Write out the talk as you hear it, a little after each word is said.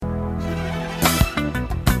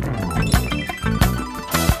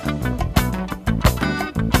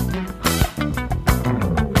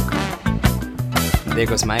there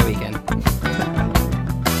goes my weekend.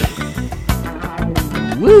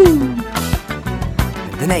 Woo!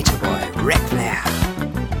 The Nature Boy, Ric Flair.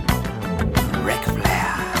 Ric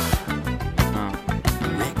Flair.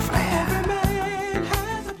 Ric Flair.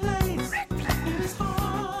 Ric Flair.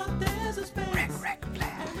 Ric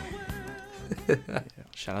Flair.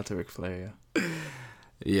 Shout out to Ric Flair,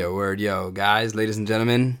 Yo, word, yo. Guys, ladies and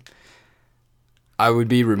gentlemen, I would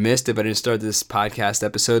be remiss if I didn't start this podcast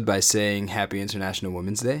episode by saying Happy International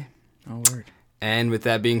Women's Day. Oh, word. And with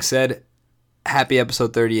that being said, happy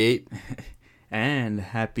episode 38. And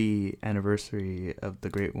happy anniversary of the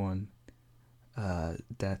great one,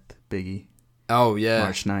 Death, Biggie. Oh, yeah.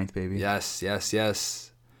 March 9th, baby. Yes.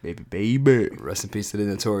 Baby. Rest in peace to the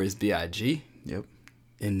Notorious B.I.G. Yep.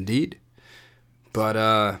 Indeed. But,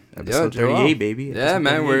 Episode 38, baby. Yeah, Episode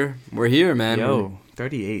man, 38. we're here, man. Yo,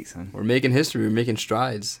 38, son. We're making history. We're making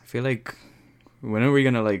strides. I feel like, when are we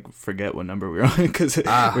gonna, like, forget what number we're on? Because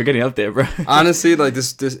we're getting up there, bro. Honestly, like,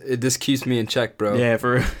 this keeps me in check, bro. Yeah,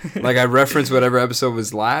 for like, I reference whatever episode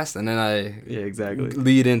was last, and then I exactly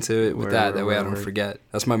lead into it with that way I don't word. forget.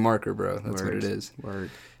 That's my marker, bro. That's what it is. Word.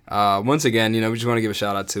 Once again, we just want to give a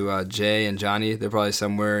shout out to Jay and Johnny. They're probably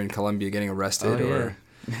somewhere in Colombia getting arrested or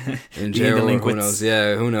in jail. Or who knows?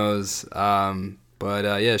 Yeah, who knows? But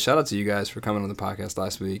shout out to you guys for coming on the podcast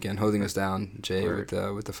last week and holding us down, Jay, with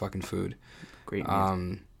the fucking food. Great.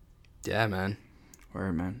 Yeah, man.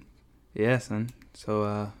 Word, man. Yeah, son.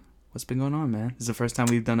 So, what's been going on, man? This is the first time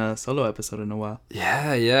we've done a solo episode in a while.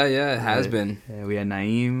 Yeah. It has been. Yeah, we had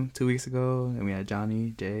Naeem 2 weeks ago, and we had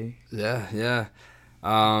Johnny, Jay. Yeah. We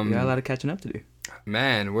got a lot of catching up to do.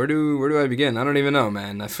 Man, where do I begin? I don't even know,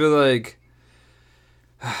 man. I feel like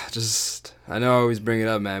I know I always bring it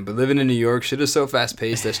up, man, but living in New York, shit is so fast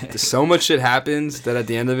paced that so much shit happens that at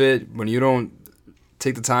the end of it, when you don't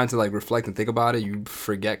take the time to like reflect and think about it, you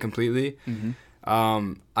forget completely.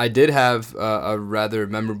 Mm-hmm. I did have a rather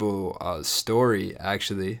memorable story,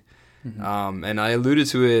 actually. Mm-hmm. And I alluded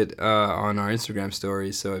to it on our Instagram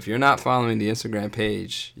story. So if you're not following the Instagram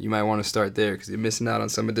page, you might want to start there because you're missing out on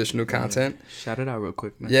some additional content. Shout it out real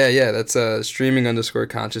quick, man. Yeah. That's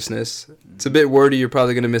streaming_consciousness. It's a bit wordy. You're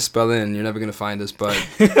probably going to misspell it and you're never going to find us, but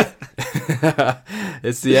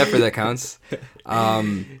it's the effort that counts.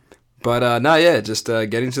 Just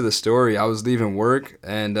getting to the story. I was leaving work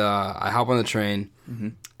and I hop on the train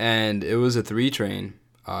and it was a 3 train.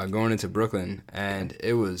 Going into Brooklyn, and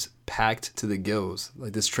it was packed to the gills.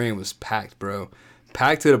 Like, this train was packed, bro.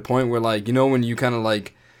 Packed to the point where, like, when you kind of,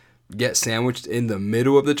 like, get sandwiched in the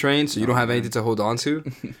middle of the train, so you don't have anything to hold on to.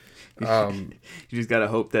 You just gotta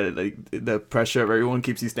hope that, like, the pressure of everyone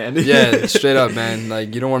keeps you standing. Yeah, straight up, man.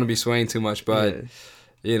 Like, you don't want to be swaying too much, but,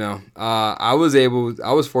 I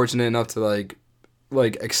was fortunate enough to,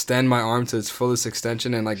 like extend my arm to its fullest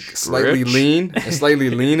extension and like slightly lean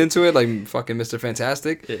into it, like fucking Mr.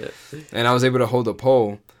 Fantastic. Yeah. And I was able to hold a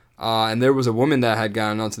pole. And there was a woman that had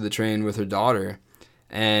gotten onto the train with her daughter,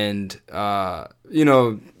 and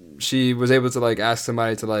she was able to like ask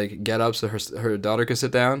somebody to like get up so her daughter could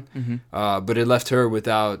sit down. Mm-hmm. But it left her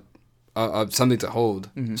without something to hold.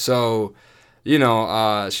 Mm-hmm. So,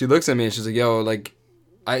 she looks at me and she's like, "Yo, like,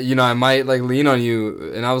 I might, like, lean on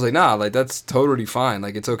you." And I was like, nah, like, that's totally fine.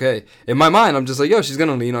 Like, it's okay. In my mind, I'm just like, yo, she's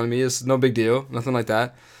going to lean on me. It's no big deal. Nothing like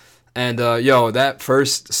that. And, that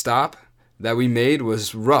first stop that we made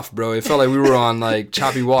was rough, bro. It felt like we were on, like,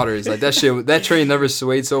 choppy waters. Like, that train never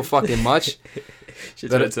swayed so fucking much.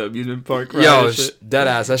 It's an amusement park ride. Yo, dead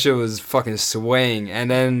ass. That shit was fucking swaying. And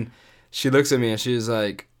then she looks at me and she's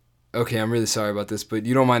like, "Okay, I'm really sorry about this, but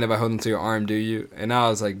you don't mind if I hold onto your arm, do you?" And I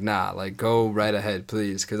was like, "Nah, like, go right ahead,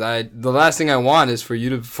 please, because the last thing I want is for you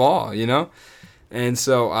to fall, And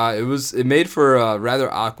so it made for a rather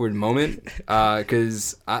awkward moment,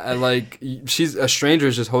 because she's a stranger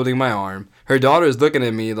is just holding my arm. Her daughter is looking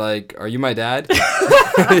at me like, "Are you my dad?"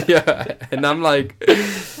 Yeah, and I'm like,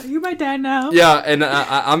 "Are you my dad now?" Yeah, and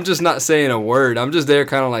I'm just not saying a word. I'm just there,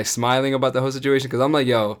 kind of like smiling about the whole situation, because I'm like,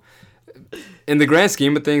 yo. In the grand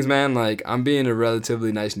scheme of things, man, like, I'm being a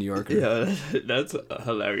relatively nice New Yorker. Yeah, that's a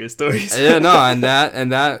hilarious story. Yeah, no, and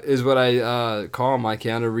that is what I call my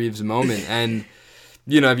Keanu Reeves moment. And,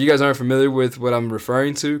 if you guys aren't familiar with what I'm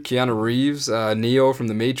referring to, Keanu Reeves, Neo from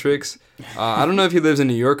The Matrix, I don't know if he lives in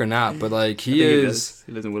New York or not, but, like, he is...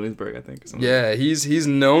 He lives in Williamsburg, I think. Yeah, he's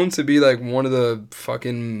known to be, like, one of the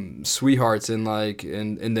fucking sweethearts in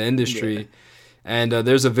the industry. Yeah. And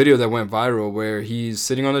there's a video that went viral where he's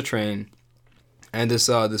sitting on the train, and this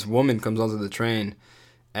woman comes onto the train,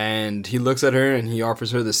 and he looks at her and he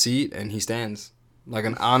offers her the seat, and he stands. Like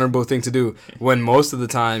an honorable thing to do. When most of the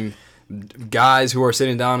time, guys who are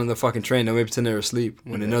sitting down in the fucking train, they may pretend they're asleep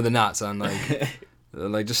when they know they're not, son. Like,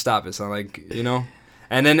 Like, just stop it, son. Like, you know.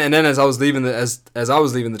 And then as I was leaving as I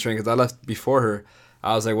was leaving the train, because I left before her,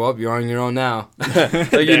 I was like, well, you're on your own now.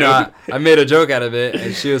 Like, you know, I made a joke out of it,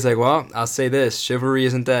 and she was like, well, I'll say this, chivalry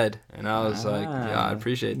isn't dead. And I was like, yeah, I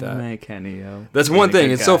appreciate that. Man, Kenny, yo. That's one thing.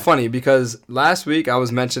 It's so funny, because last week I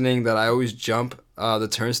was mentioning that I always jump the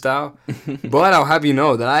turnstile, but I'll have you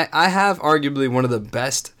know that I have arguably one of the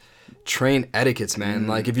best train etiquettes, man.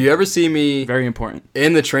 Like, if you ever see me... Very important.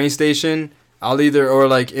 ...in the train station... I'll either, or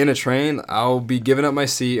like in a train, I'll be giving up my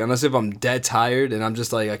seat unless if I'm dead tired and I'm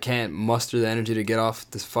just like, I can't muster the energy to get off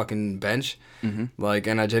this fucking bench. Like,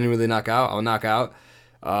 and I genuinely knock out, I'll knock out.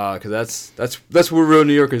 Cause that's what real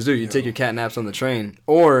New Yorkers do. You take your cat naps on the train.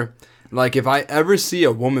 Or like if I ever see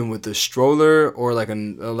a woman with a stroller or like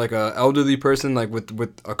a elderly person like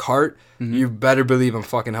with a cart, you better believe I'm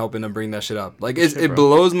fucking helping them bring that shit up. Like it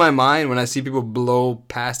blows my mind when I see people blow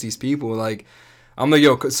past these people. Like I'm like,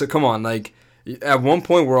 yo, so come on, like. At one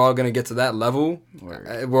point, we're all going to get to that level.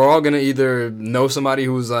 Word. We're all going to either know somebody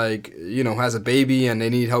who's like, you know, has a baby and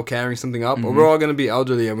they need help carrying something up, or we're all going to be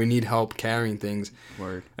elderly and we need help carrying things.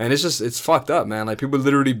 Word. And it's fucked up, man. Like, people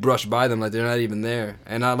literally brush by them like they're not even there.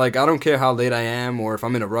 And I don't care how late I am or if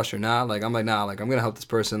I'm in a rush or not. Like, I'm like, nah, like, I'm going to help this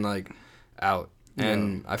person, like, out.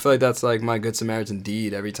 And I feel like that's, like, my Good Samaritan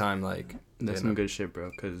deed every time, like. That's some good shit,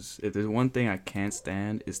 bro. Because if there's one thing I can't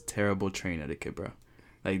stand is terrible train etiquette, bro.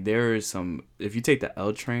 Like, there is some... If you take the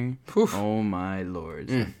L train, oh, my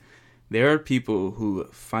lord. There are people who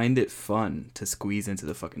find it fun to squeeze into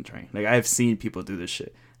the fucking train. Like, I've seen people do this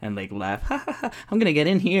shit and, like, laugh. Ha, ha, ha, I'm gonna get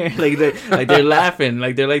in here. They're laughing.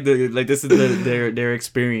 Like, they're like, this is their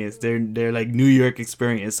experience. They're like, New York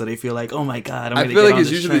experience. So they feel like, oh, my God, I'm gonna get on this train. I feel like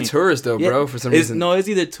it's usually tourists, though, bro, for some reason. No, it's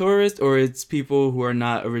either tourists or it's people who are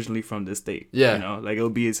not originally from the state. Yeah. You know? Like, it'll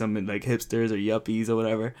be some, like, hipsters or yuppies or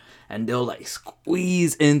whatever. And they'll, like,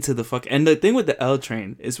 squeeze into the fuck. And the thing with the L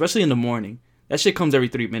train, especially in the morning, that shit comes every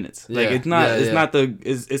 3 minutes. Like,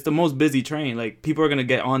 it's the most busy train. Like, people are going to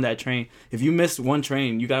get on that train. If you miss one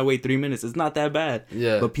train, you got to wait 3 minutes. It's not that bad.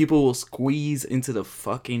 Yeah. But people will squeeze into the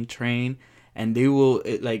fucking train, and they will,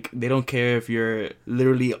 they don't care if you're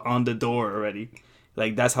literally on the door already.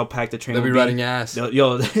 Like, that's how packed the train will be. They'll be riding your ass.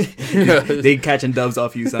 They catching dubs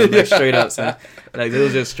off you, son. Like, straight up, son. Like, they'll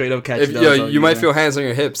just straight up catch dubs off you. You might feel hands on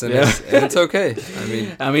your hips, and it's okay.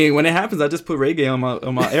 I mean, when it happens, I just put reggae on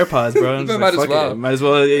my AirPods, bro. Might as well. Might as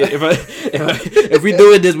well. If we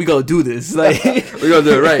do this, we gonna do this. Like, we gonna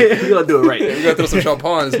do it right. We gonna do it right. We gonna throw some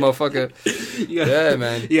champagne on this motherfucker. Yeah,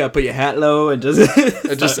 man. You gotta put your hat low and just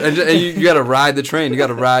and you gotta ride the train. You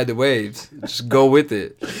gotta ride the waves. Just go with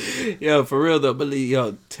it. Yo, for real though, but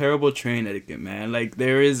terrible train etiquette, man. Like,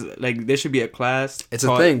 there should be a class. It's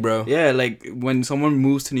a thing, bro. Yeah, like when someone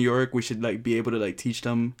moves to New York, we should like be able to like teach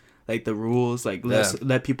them like the rules. Like,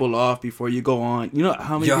 let people off before you go on. You know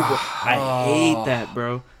how many people? I hate that,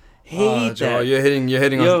 bro. Hate Joe, that. You're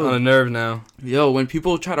hitting on a nerve now. Yo, when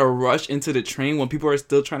people try to rush into the train, when people are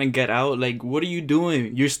still trying to get out, like, what are you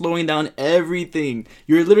doing? You're slowing down everything.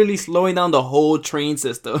 You're literally slowing down the whole train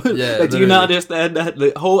system. Yeah, like, do you not understand that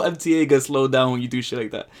the whole MTA gets slowed down when you do shit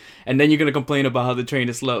like that? And then you're gonna complain about how the train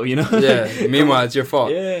is slow, you know? Yeah. Meanwhile, it's your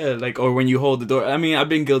fault. Yeah, like, or when you hold the door. I mean, I've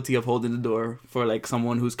been guilty of holding the door for like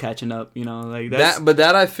someone who's catching up, you know, like that. But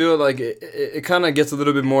that I feel like it kind of gets a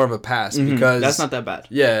little bit more of a pass because that's not that bad.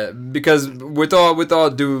 Yeah, because with all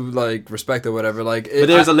due like respect or whatever, like, but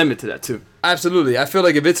there's a limit to that too. Absolutely, I feel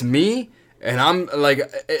like if it's me. And I'm like,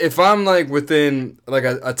 if I'm like within like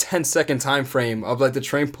a 10-second time frame of like the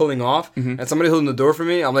train pulling off and somebody holding the door for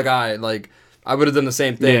me, I'm like, all right, like, I would have done the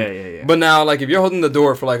same thing. Yeah. But now, like, if you're holding the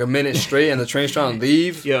door for like a minute straight and the train's trying to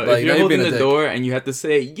leave, yo, like, if you're holding the door and you have to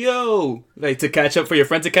say, yo, like, to catch up for your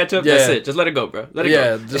friend to catch up, that's it. Just let it go, bro. Let it go.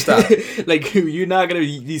 Yeah, just stop. Like, you're not going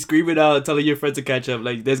to be screaming out telling your friend to catch up.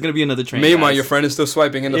 Like, there's going to be another train. Meanwhile, your friend is still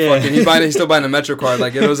swiping in the fucking, he's still buying a Metro card.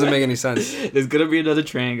 Like, it doesn't make any sense. There's going to be another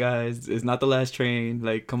train, guys. It's not the last train.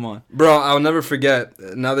 Like, come on. Bro, I'll never forget,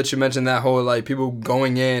 now that you mentioned that whole, like, people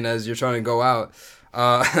going in as you're trying to go out.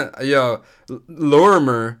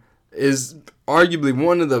 Lorimer is arguably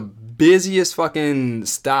one of the busiest fucking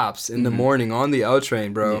stops in the morning on the L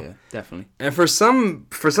train, bro. Yeah, definitely. And for some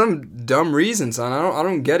dumb reason, son, I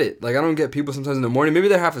don't get it. Like, I don't get people sometimes in the morning. Maybe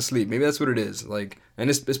they're half asleep. Maybe that's what it is. Like, and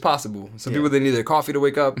it's possible. Some people, they need their coffee to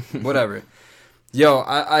wake up. Whatever. Yo,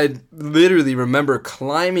 I literally remember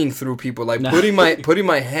climbing through people, like putting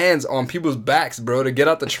my hands on people's backs, bro, to get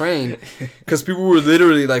out the train, because people were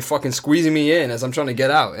literally like fucking squeezing me in as I'm trying to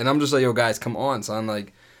get out, and I'm just like, yo, guys, come on, son,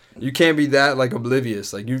 like, you can't be that like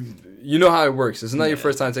oblivious, like you know how it works. It's not your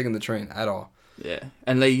first time taking the train at all. Yeah,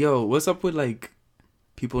 and like, yo, what's up with like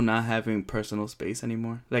people not having personal space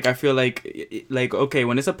anymore. Like, I feel like, okay,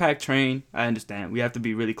 when it's a packed train, I understand. We have to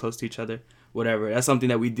be really close to each other. Whatever. That's something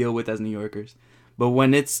that we deal with as New Yorkers. But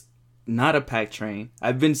when it's not a packed train,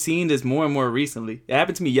 I've been seeing this more and more recently. It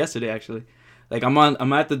happened to me yesterday, actually. Like, I'm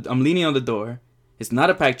leaning on the door. It's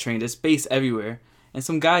not a packed train. There's space everywhere. And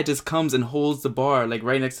some guy just comes and holds the bar, like,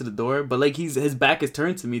 right next to the door. But, like, his back is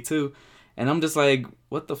turned to me, too. And I'm just like,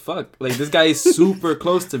 what the fuck? Like, this guy is super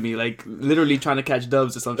close to me, like, literally trying to catch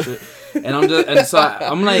dubs or some shit. And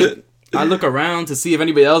I'm like, I look around to see if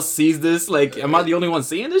anybody else sees this. Like, am I the only one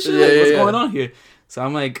seeing this shit? Like, what's going on here? So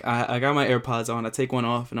I'm like, I got my AirPods on. I take one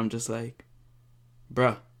off, and I'm just like,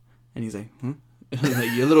 bruh. And he's like,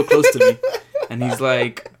 like, you're a little close to me. And he's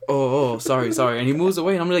like, oh, sorry. And he moves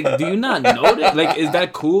away, and I'm like, do you not know that? Like, is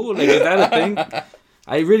that cool? Like, is that a thing?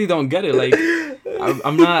 I really don't get it. Like,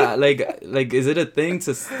 I'm not, like, is it a thing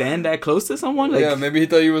to stand that close to someone? Like, yeah, maybe he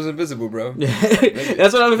thought you was invisible, bro.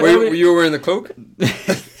 That's what I'm feeling. You were wearing the cloak?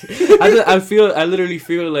 I literally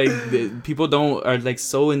feel like people are like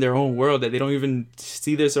so in their own world that they don't even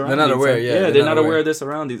see their surroundings. They're not aware, they're not aware of their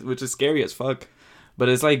surroundings, which is scary as fuck. But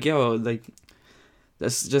it's like, yo, like,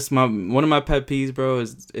 that's just one of my pet peeves, bro,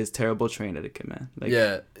 is terrible train etiquette, man. Like,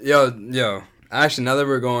 yeah, yo. Actually, now that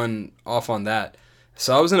we're going off on that,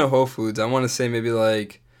 so I was in a Whole Foods, I want to say maybe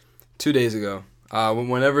like 2 days ago.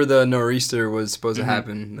 Whenever the nor'easter was supposed to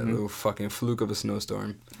happen, that little fucking fluke of a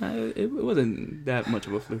snowstorm. It wasn't that much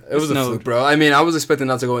of a fluke. It was a fluke, bro. I mean, I was expecting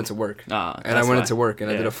not to go into work. And I went into work, and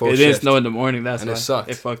I did a full shift. It didn't snow in the morning, that's and why. It sucked.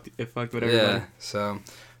 It fucked with everybody. Yeah, so.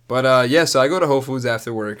 But, so I go to Whole Foods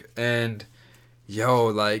after work, and, yo,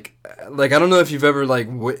 like I don't know if you've ever, like,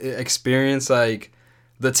 experienced, like,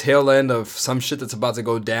 the tail end of some shit that's about to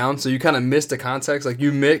go down, so you kind of miss the context. Like,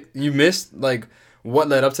 you missed, like, what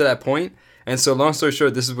led up to that point. And so, long story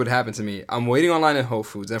short, this is what happened to me. I'm waiting online at Whole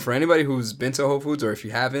Foods. And for anybody who's been to Whole Foods, or if you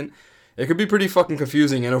haven't, it could be pretty fucking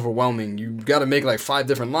confusing and overwhelming. You got to make like 5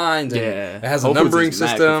 different lines. And it has a numbering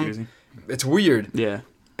system. It's weird. Yeah.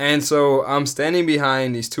 And so, I'm standing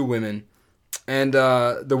behind these 2 women. And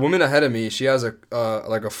the woman ahead of me, she has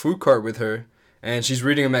a food cart with her. And she's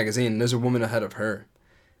reading a magazine. And there's a woman ahead of her.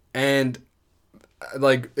 And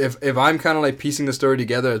like, if I'm kind of like piecing the story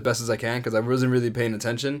together as best as I can, because I wasn't really paying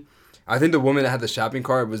attention, I think the woman that had the shopping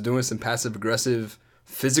cart was doing some passive aggressive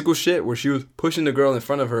physical shit where she was pushing the girl in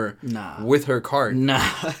front of her with her cart.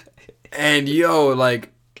 And yo,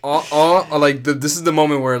 like, this is the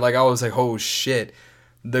moment where like I was like, oh shit.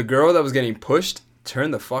 The girl that was getting pushed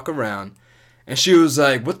turned the fuck around. And she was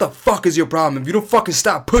like, what the fuck is your problem? If you don't fucking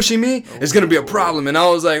stop pushing me, it's gonna be a problem. And I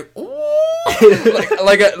was like, ooh.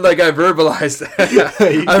 like I verbalized that.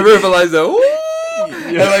 I verbalized that. Ooh.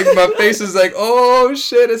 And like my face was like, oh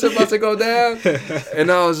shit, it's about to go down.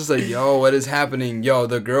 And I was just like, yo, what is happening? Yo,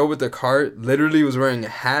 the girl with the cart literally was wearing a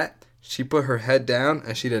hat. She put her head down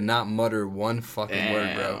and she did not mutter one fucking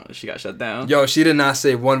word, bro. She got shut down. Yo, she did not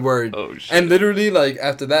say one word. Oh shit. And literally, like,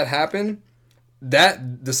 after that happened,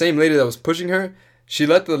 the same lady that was pushing her, she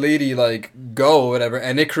let the lady, like, go or whatever,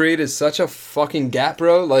 and it created such a fucking gap,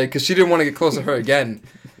 bro, like, because she didn't want to get close to her again,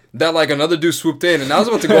 that, like, another dude swooped in, and I was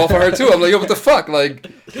about to go off on her, too. I'm like, yo, what the fuck? Like,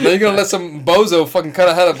 now you're going to let some bozo fucking cut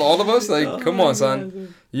ahead of all of us? Like, come on,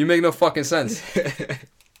 son. You make no fucking sense.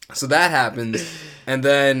 So that happens, and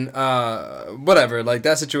then, whatever, like,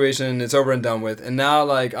 that situation, it's over and done with, and now,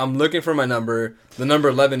 like, I'm looking for my number. The number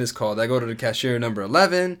 11 is called. I go to the cashier, number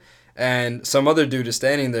 11, and some other dude is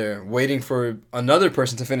standing there waiting for another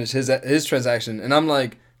person to finish his transaction. And I'm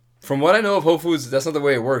like, from what I know of Whole Foods, that's not the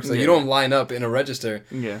way it works. Like, you don't line up in a register.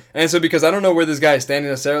 Yeah. And so because I don't know where this guy is standing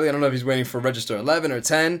necessarily, I don't know if he's waiting for register 11 or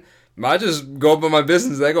 10, I just go about my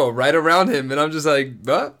business and I go right around him. And I'm just like,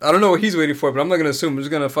 I don't know what he's waiting for, but I'm not going to assume. I'm just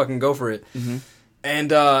going to fucking go for it. Mm-hmm.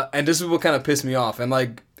 And this is what kind of pissed me off. And,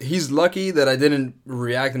 like, he's lucky that I didn't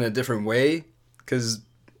react in a different way, because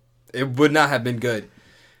it would not have been good.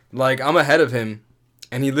 Like, I'm ahead of him,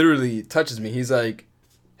 and he literally touches me. He's like,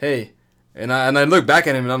 hey. And I look back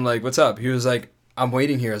at him, and I'm like, what's up? He was like, I'm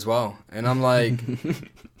waiting here as well. And I'm like,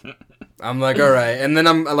 all right. And then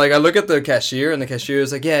I'm like, I look at the cashier, and the cashier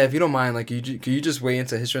is like, yeah, if you don't mind, like, can you just wait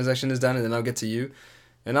until his transaction is done, and then I'll get to you?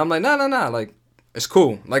 And I'm like, no. Like, it's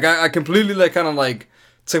cool. Like, I completely, like, kind of, like,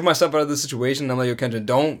 took myself out of the situation. I'm like, yo, Kendra,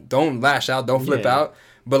 don't lash out. Don't flip out.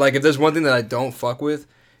 But, like, if there's one thing that I don't fuck with,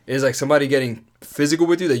 is, like, somebody getting physical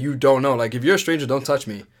with you that you don't know. Like, if you're a stranger, don't touch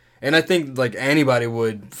me. And I think, like, anybody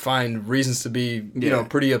would find reasons to be, you know,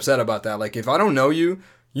 pretty upset about that. Like, if I don't know you,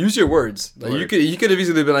 use your words. Like, you could have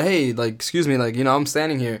easily been like, hey, like, excuse me, like, you know, I'm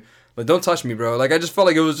standing here. Like, don't touch me, bro. Like, I just felt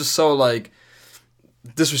like it was just so, like,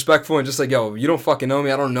 disrespectful and just like, yo, you don't fucking know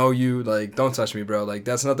me. I don't know you. Like, don't touch me, bro. Like,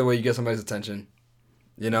 that's not the way you get somebody's attention.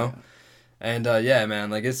 you know. And yeah, man,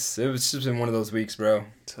 like it was just been one of those weeks, bro.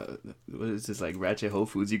 So, what is this, like Ratchet Whole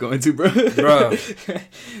Foods you going to, bro? Bro,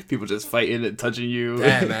 people just fighting and touching you.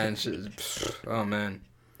 Yeah, man. Oh man,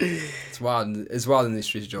 it's wild. It's wild in these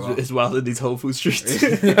streets, Joel. It's wild in these Whole Food streets.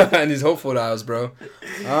 And these Whole Food aisles, bro.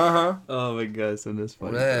 Oh my god, so that's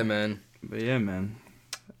funny. Yeah, man. But yeah, man.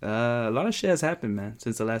 A lot of shit has happened, man,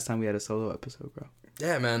 since the last time we had a solo episode, bro.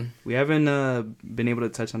 Yeah, man. We haven't been able to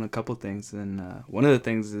touch on a couple things, and one of the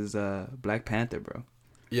things is Black Panther, bro.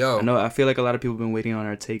 Yo, I feel like a lot of people have been waiting on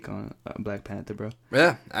our take on Black Panther, bro.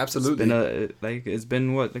 Yeah, absolutely. It's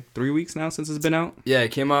been what, like 3 weeks now since it's been out? Yeah, it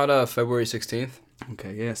came out February 16th.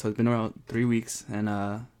 Okay, yeah, so it's been around 3 weeks, and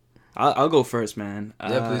I'll go first, man.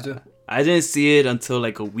 Yeah, please do. I didn't see it until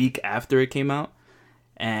like a week after it came out,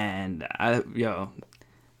 and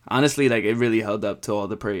honestly, like, it really held up to all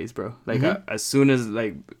the praise, bro. Like, as soon as,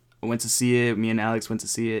 like, I went to see it, me and Alex went to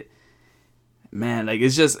see it, man, like,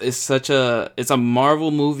 it's a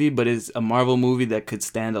Marvel movie, but it's a Marvel movie that could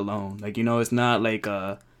stand alone. Like, you know, it's not like,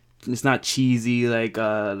 it's not cheesy like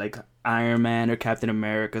Iron Man or Captain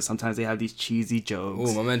America. Sometimes they have these cheesy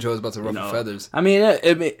jokes. Oh, my man Joe's about to ruffle feathers. I mean,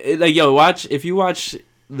 like, yo, if you watch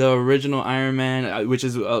the original Iron Man, which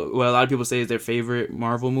is what a lot of people say is their favorite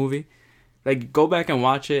Marvel movie, like, go back and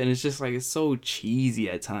watch it, and it's just, like, it's so cheesy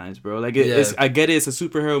at times, bro. Like, I get it, it's a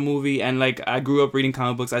superhero movie, and, like, I grew up reading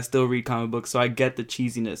comic books, I still read comic books, so I get the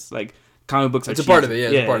cheesiness. Like, comic books are cheesy. It's a part of it, yeah,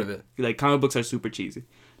 it's a part of it. Like, comic books are super cheesy.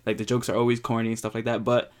 Like, the jokes are always corny and stuff like that,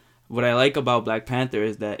 but what I like about Black Panther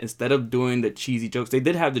is that instead of doing the cheesy jokes, they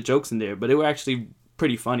did have the jokes in there, but they were actually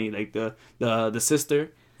pretty funny. Like, the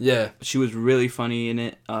sister... Yeah, she was really funny in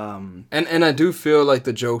it. And I do feel like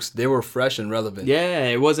the jokes, they were fresh and relevant. Yeah,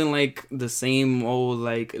 it wasn't like the same old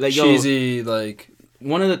like cheesy like.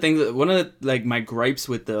 One of the like my gripes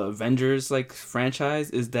with the Avengers like franchise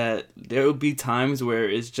is that there will be times where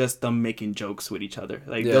it's just them making jokes with each other.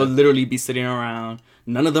 Like they'll literally be sitting around,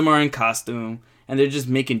 none of them are in costume, and they're just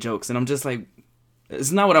making jokes, and I'm just like, it's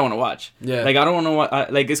not what I want to watch. Yeah. Like, I don't want to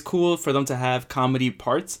watch... Like, it's cool for them to have comedy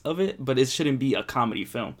parts of it, but it shouldn't be a comedy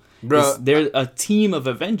film. Bro, they're a team of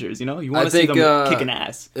Avengers, you know? You want to see them kicking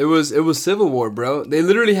ass. It was Civil War, bro. They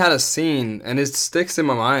literally had a scene, and it sticks in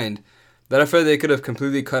my mind, that I feel like they could have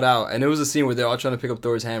completely cut out. And it was a scene where they're all trying to pick up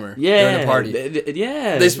Thor's hammer during a party.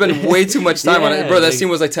 They spent way too much time on it. Bro, that scene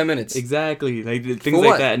was like 10 minutes. Exactly. Like, things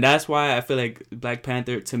like that. And that's why I feel like Black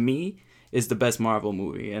Panther, to me... is the best Marvel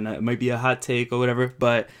movie, and it might be a hot take or whatever,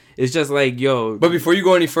 but it's just like, yo. But before you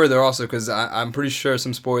go any further, also, because I'm pretty sure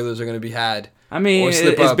some spoilers are going to be had. I mean,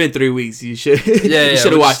 it's been 3 weeks. You should you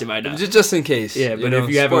should have watched it by now. Just in case. Yeah, but if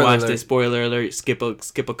you haven't watched it, spoiler alert, skip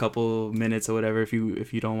a couple minutes or whatever if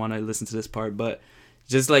you don't want to listen to this part. But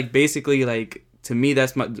just like basically like, to me,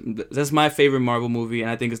 that's my favorite Marvel movie, and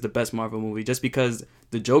I think it's the best Marvel movie just because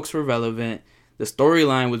the jokes were relevant. The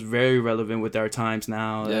storyline was very relevant with our times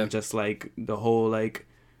now. Yeah. And just like the whole like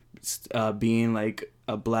being like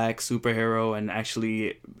a black superhero and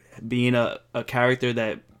actually being a character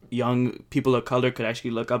that young people of color could actually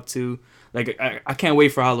look up to. Like, I can't wait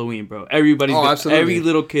for Halloween, bro. Every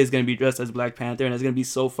little kid's gonna be dressed as Black Panther, and it's gonna be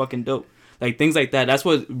so fucking dope. Like, things like that. That's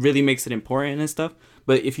what really makes it important and stuff.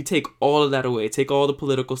 But if you take all of that away, take all the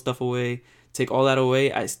political stuff away, take all that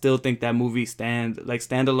away, I still think that movie stand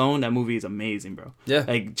alone, that movie is amazing, bro. Yeah.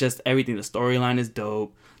 Like, just everything. The storyline is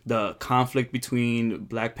dope. The conflict between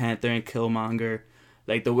Black Panther and Killmonger.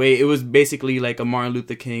 Like, the way it was basically like a Martin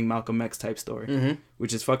Luther King, Malcolm X type story,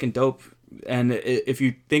 which is fucking dope. And if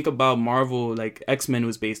you think about Marvel, like, X-Men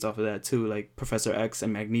was based off of that too, like Professor X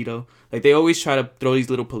and Magneto. Like, they always try to throw these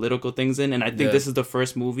little political things in, and I think this is the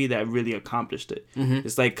first movie that really accomplished it.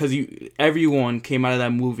 It's like, because everyone came out of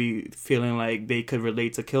that movie feeling like they could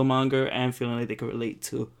relate to Killmonger and feeling like they could relate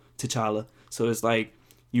to T'Challa. So it's like,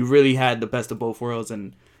 you really had the best of both worlds.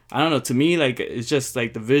 And I don't know, to me, like, it's just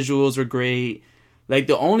like the visuals were great. Like,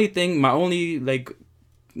 the only thing, my only, like,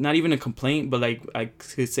 not even a complaint, but like I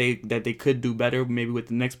could say that they could do better maybe with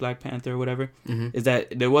the next Black Panther or whatever, is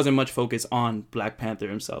that there wasn't much focus on Black Panther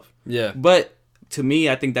himself. Yeah. But to me,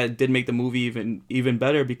 I think that did make the movie even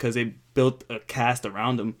better because it built a cast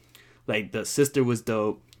around him. Like, the sister was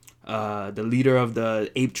dope. The leader of the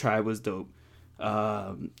ape tribe was dope.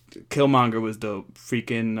 Killmonger was dope.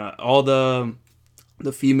 Freaking all the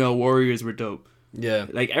female warriors were dope. Yeah.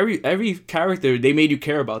 Like, every character, they made you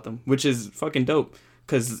care about them, which is fucking dope.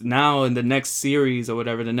 Because now in the next series or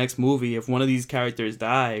whatever, the next movie, if one of these characters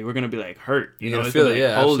die, we're going to be like hurt. You know, it's like, holy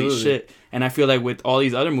absolutely. Shit. And I feel like with all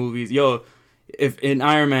these other movies, if in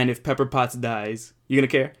Iron Man, if Pepper Potts dies, you going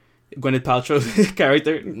to care? Gwyneth Paltrow's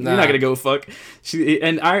character? Nah. You're not going to go fuck.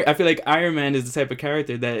 I feel like Iron Man is the type of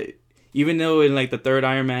character that even though in like the third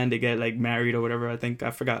Iron Man they get like married or whatever,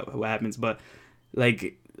 I forgot what happens, but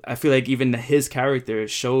like I feel like even his character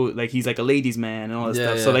showed like he's like a ladies' man and all that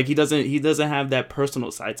stuff. Yeah. So like he doesn't have that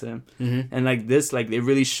personal side to him. Mm-hmm. And like this, like it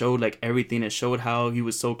really showed like everything. It showed how he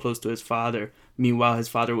was so close to his father. Meanwhile, his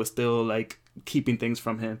father was still like keeping things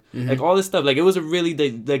from him. Mm-hmm. Like all this stuff. Like it was a really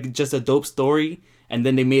like just a dope story. And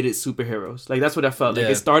then they made it superheroes. Like that's what I felt. Like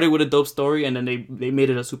it started with a dope story, and then they made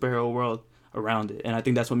it a superhero world around it. And I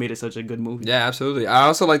think that's what made it such a good movie. Yeah, absolutely. I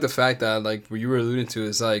also like the fact that like what you were alluding to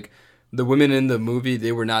is like. The women in the movie,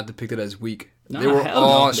 they were not depicted as weak. They were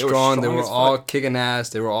all strong. They were all kicking ass.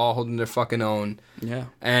 They were all holding their fucking own. Yeah.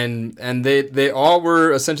 And they all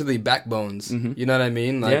were essentially backbones. Mm-hmm. You know what I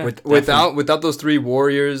mean? Like without those three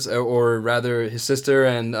warriors, or rather his sister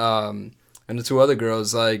and the two other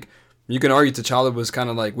girls, like you can argue T'Challa was kind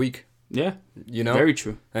of like weak. Yeah. You know? Very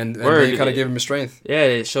true. And they kind of gave him strength. Yeah,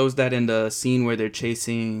 it shows that in the scene where they're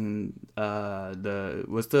chasing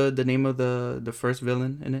what's the name of the first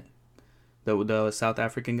villain in it? The South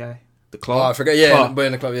African guy, the Claw. Oh, I forgot. Yeah, but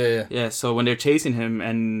in the club. Yeah. Yeah. So when they're chasing him,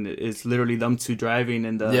 and it's literally them two driving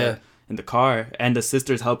in the car, and the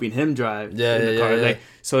sister's helping him drive in the car. Like,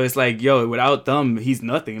 so it's like, yo, without them, he's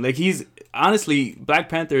nothing. Like he's honestly, Black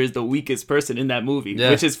Panther is the weakest person in that movie,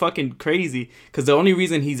 which is fucking crazy. Because the only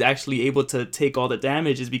reason he's actually able to take all the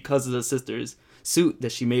damage is because of the sister's suit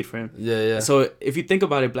that she made for him. Yeah. So if you think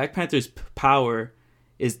about it, Black Panther's power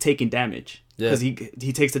is taking damage. Because he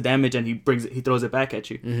takes the damage and he throws it back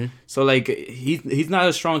at you. Mm-hmm. So like he's not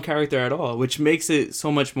a strong character at all, which makes it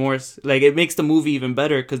so much more like it makes the movie even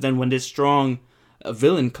better. Because then when this strong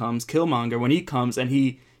villain comes, Killmonger, when he comes and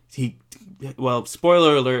he well,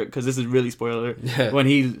 spoiler alert, because this is really spoiler alert. Yeah. When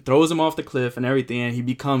he throws him off the cliff and everything, and he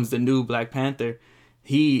becomes the new Black Panther,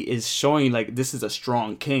 he is showing like this is a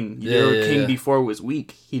strong king. Your king before was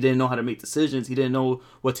weak. He didn't know how to make decisions. He didn't know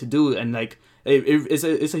what to do, and like.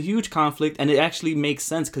 It's a huge conflict, and it actually makes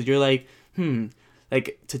sense because you're like,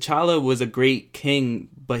 like T'Challa was a great king,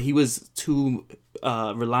 but he was too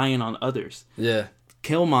reliant on others. Yeah.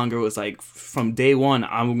 Killmonger was like from day one,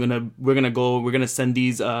 we're gonna send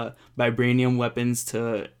these vibranium weapons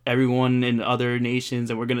to everyone in other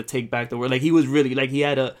nations, and we're gonna take back the world. Like he was really like he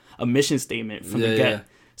had a mission statement from the get. Yeah.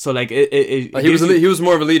 So like he was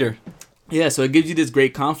more of a leader. Yeah, so it gives you this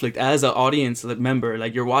great conflict as an audience member.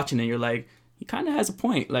 Like you're watching it, you're like. He kind of has a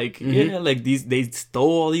point. Like, like they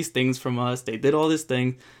stole all these things from us. They did all this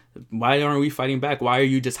thing. Why aren't we fighting back? Why are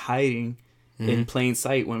you just hiding in plain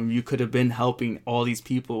sight when you could have been helping all these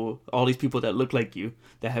people that look like you,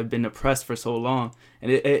 that have been oppressed for so long?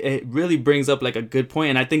 And it really brings up like a good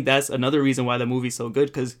point. And I think that's another reason why the movie's so good,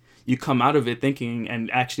 because you come out of it thinking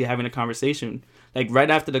and actually having a conversation. Like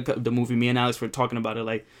right after the movie, me and Alex were talking about it.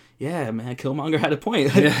 Like, yeah, man, Killmonger had a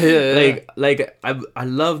point. Like I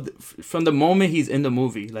loved from the moment he's in the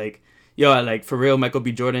movie. Like, yo, like for real, Michael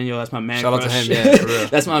B. Jordan, yo, that's my man. Shout crush. Out to him, yeah, for real.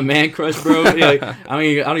 That's my man crush, bro. Like, I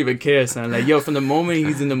don't even care, son. Like, yo, from the moment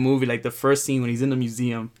he's in the movie, like the first scene when he's in the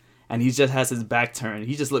museum. And he just has his back turned.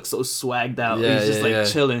 He just looks so swagged out. Yeah, he's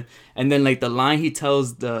just chilling. And then like the line he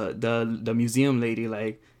tells the museum lady,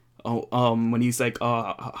 like, when he's like,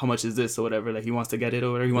 oh, how much is this or whatever, like he wants to get it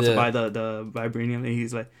or whatever, he wants to buy the vibranium, and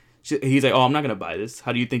he's like, oh, I'm not gonna buy this.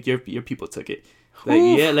 How do you think your people took it?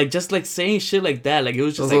 Like, like just like saying shit like that, like it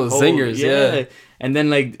was just those like zingers, yeah. And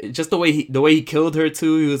then like just the way he killed her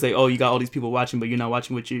too. He was like, oh, you got all these people watching, but you're not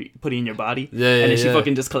watching what you putting in your body. Yeah. And then she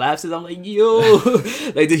fucking just collapses. I'm like, yo,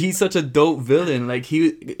 like he's such a dope villain. Like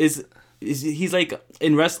he's like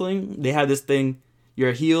in wrestling, they have this thing.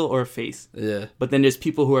 You're a heel or a face. Yeah. But then there's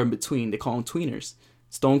people who are in between. They call them tweeners.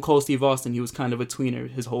 Stone Cold Steve Austin, he was kind of a tweener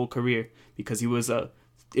his whole career because he was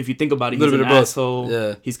if you think about it, he's an asshole.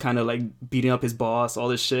 Yeah. He's kind of like beating up his boss, all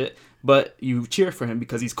this shit. But you cheer for him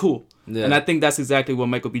because he's cool. Yeah. And I think that's exactly what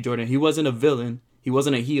Michael B. Jordan. He wasn't a villain. He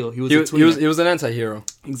wasn't a heel. He was a tweener. He was an anti-hero.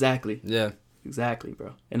 Exactly. Yeah. Exactly,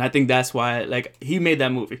 bro. And I think that's why like he made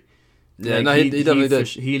that movie. Yeah. Like, no, he definitely did.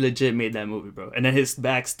 He legit made that movie, bro. And then his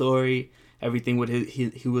backstory. Everything with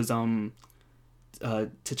he was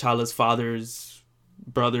T'Challa's father's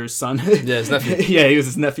brother's son. Yeah, his nephew. Yeah, he was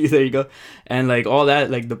his nephew. There you go. And like all that,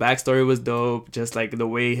 like the backstory was dope. Just like the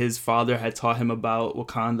way his father had taught him about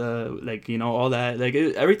Wakanda, like all that. Like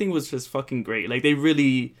everything was just fucking great. Like they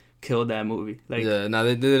really killed that movie. Like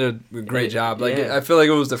they did a great job. Like I feel like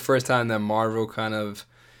it was the first time that Marvel kind of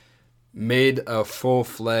made a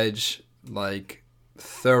full-fledged like.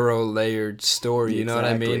 Thorough layered story, you know what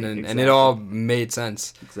I mean, and it all made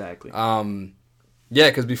sense. Exactly. Yeah,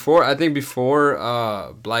 because before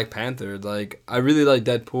Black Panther, like, I really liked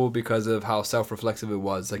Deadpool because of how self-reflexive it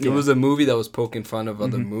was. Like, it was a movie that was poking fun of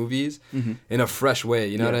other movies in a fresh way.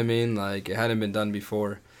 You know what I mean? Like, it hadn't been done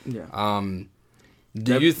before. Yeah.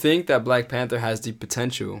 Do you think that Black Panther has the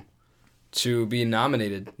potential to be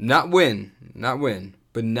nominated, not win,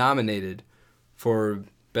 but nominated for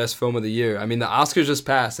Best Film of the Year? I mean, the Oscars just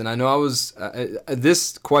passed, and I know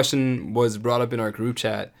this question was brought up in our group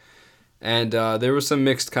chat, and there were some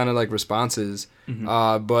mixed kind of like responses.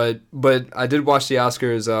 But I did watch the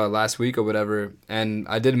Oscars last week or whatever, and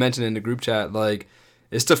I did mention in the group chat, like,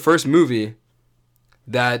 it's the first movie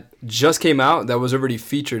that just came out that was already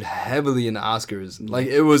featured heavily in the Oscars. Like,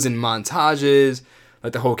 it was in montages,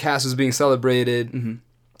 like the whole cast was being celebrated.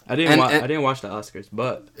 I didn't watch the Oscars,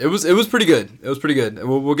 but it was pretty good. It was pretty good.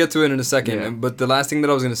 We'll get to it in a second. Yeah. But the last thing that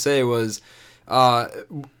I was gonna say was,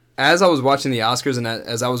 as I was watching the Oscars and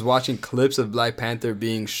as I was watching clips of Black Panther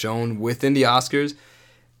being shown within the Oscars,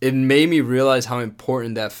 it made me realize how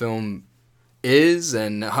important that film is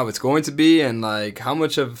and how it's going to be, and like how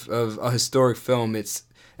much of a historic film it's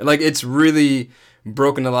really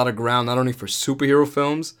broken a lot of ground, not only for superhero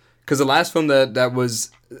films, because the last film that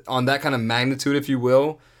was on that kind of magnitude, if you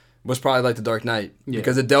will, was probably like The Dark Knight,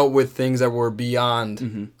 because it dealt with things that were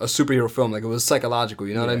beyond a superhero film. Like, it was psychological,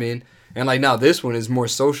 you know what I mean? And like now this one is more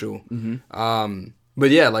social.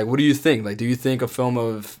 But yeah, like, what do you think? Like, do you think a film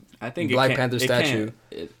of Black Panther statue?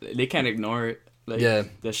 They can't ignore it. Like,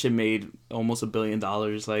 that shit made almost $1 billion.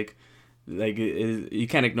 Like you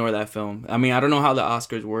can't ignore that film. I mean, I don't know how the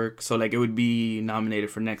Oscars work, so like it would be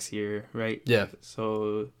nominated for next year, right? Yeah.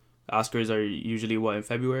 So Oscars are usually in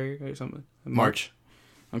February or something? March.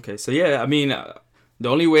 Okay, so yeah, I mean, the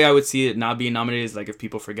only way I would see it not being nominated is like if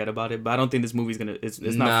people forget about it. But I don't think this movie's it's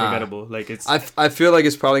not forgettable. Like, it's. I feel like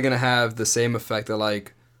it's probably gonna have the same effect that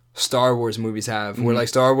like Star Wars movies have, where like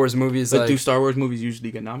Star Wars movies. But do Star Wars movies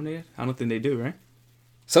usually get nominated? I don't think they do, right?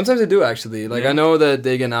 Sometimes they do, actually. Like, I know that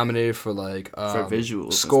they get nominated for like for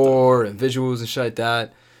visuals, score and visuals and shit like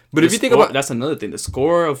that. But if you think about, that's another thing. The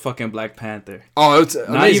score of fucking Black Panther. Oh, it's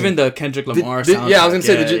amazing. Not even the Kendrick Lamar soundtrack. Yeah, I was gonna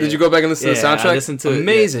say, did you go back and listen to the soundtrack? I listened to it.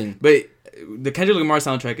 Amazing. But the Kendrick Lamar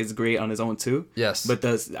soundtrack is great on its own too. Yes. But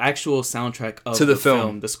the actual soundtrack of the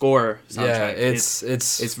film, the score soundtrack, it's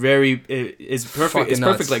perfect. It's perfect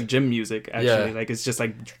nuts. like gym music. Actually, like, it's just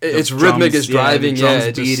like it's drums, rhythmic, it's driving,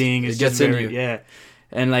 drums beating, it gets in you. Yeah.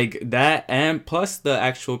 And like that, and plus the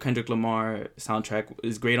actual Kendrick Lamar soundtrack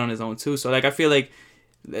is great on its own too. So like, I feel like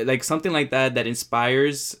something like that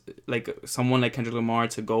inspires like someone like Kendrick Lamar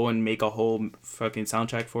to go and make a whole fucking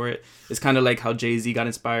soundtrack for it. It's kind of like how Jay-Z got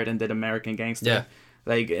inspired and did American Gangster. Yeah.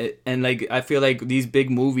 Like, and like, I feel like these big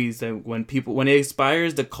movies that when it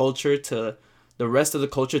inspires the culture to the rest of the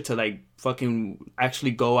culture to like fucking actually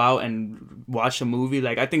go out and watch a movie,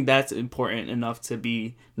 like, I think that's important enough to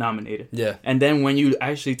be nominated. Yeah. And then when you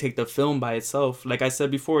actually take the film by itself, like I said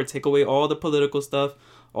before, take away all the political stuff,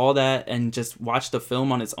 all that, and just watch the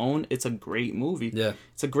film on its own, it's a great movie. Yeah.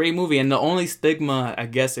 It's a great movie. And the only stigma I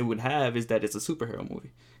guess it would have is that it's a superhero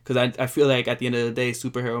movie. Because I feel like at the end of the day,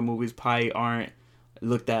 superhero movies probably aren't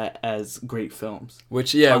looked at as great films.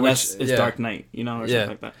 Unless it's Dark Knight, or something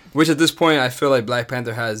like that. Which at this point, I feel like Black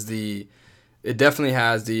Panther definitely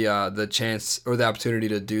has the chance or the opportunity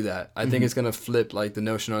to do that. I think it's gonna flip like the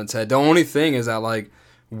notion on its head. The only thing is that like,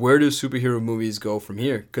 where do superhero movies go from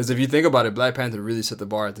here? Because if you think about it, Black Panther really set the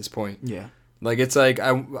bar at this point. Yeah. Like, it's like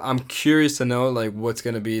I'm curious to know like what's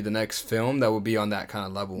gonna be the next film that will be on that kind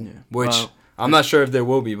of level. Yeah. Which I'm not sure if there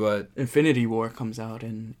will be, but Infinity War comes out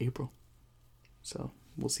in April. So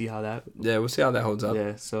we'll see how that. Yeah, we'll see how that holds up.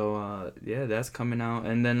 Yeah. So that's coming out,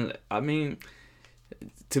 and then I mean,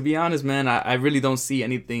 to be honest, man, I really don't see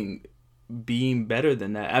anything being better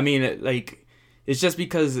than that. I mean, like, it's just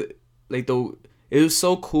because like it was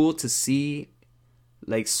so cool to see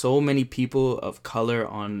like so many people of color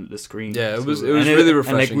on the screen. Yeah, it was really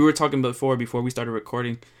refreshing. And like we were talking before we started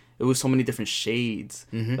recording, it was so many different shades.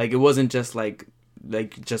 Like, it wasn't just like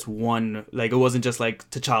just one. Like, it wasn't just like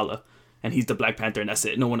T'Challa and he's the Black Panther and that's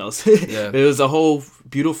it, no one else. Yeah. It was a whole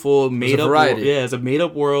beautiful made up world. Yeah, it's a made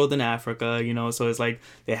up world in Africa, so it's like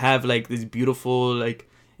they have like this beautiful like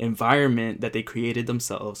environment that they created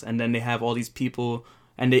themselves, and then they have all these people,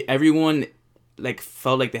 and everyone like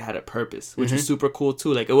felt like they had a purpose, which was super cool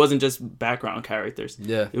too. Like, it wasn't just background characters.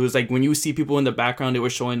 Yeah, it was like when you see people in the background, they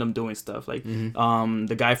were showing them doing stuff. Like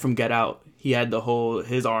the guy from Get Out, he had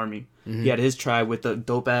his army. He had his tribe with the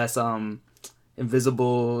dope ass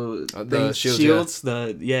invisible the shields.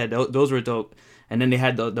 Those were dope. And then they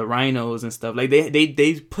had the rhinos and stuff. Like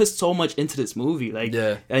they put so much into this movie. Like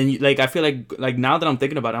and like I feel like now that I'm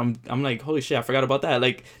thinking about it, I'm like, holy shit, I forgot about that.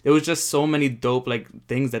 Like there was just so many dope like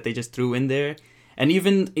things that they just threw in there. And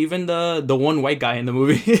even the one white guy in the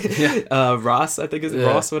movie, Ross, I think is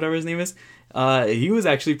Ross, whatever his name is. He was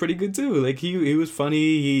actually pretty good too. Like he was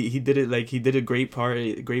funny. He did it like he did a great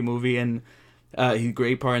movie, and he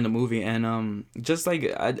great part in the movie. And just like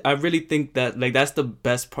I really think that like that's the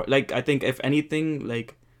best part. Like I think if anything,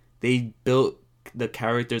 like they built the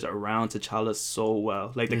characters around T'Challa so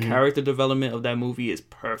well. Like the character development of that movie is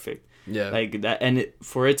perfect. Yeah. Like that, and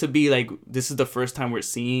for it to be like this is the first time we're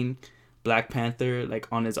seeing Black Panther like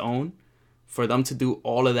on his own, for them to do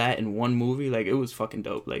all of that in one movie, like it was fucking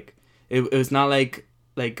dope. Like it was not like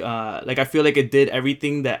I feel like it did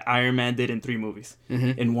everything that Iron Man did in 3 movies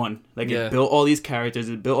in one. Like it built all these characters,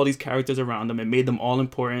 around them, and made them all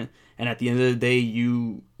important. And at the end of the day,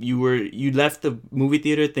 you left the movie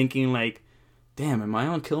theater thinking like, damn, am I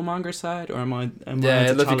on Killmonger's side or am I on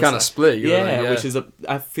it left you kind of split. Which is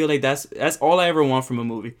I feel like that's all I ever want from a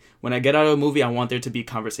movie. When I get out of a movie, I want there to be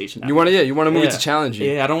conversation. You want a movie to challenge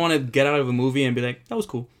you. Yeah, I don't want to get out of a movie and be like, that was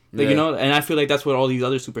cool. Like, you know, and I feel like that's what all these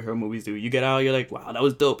other superhero movies do. You get out, you're like, wow, that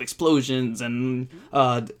was dope. Explosions, and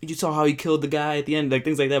you saw how he killed the guy at the end, like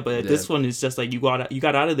things like that. But this one is just like you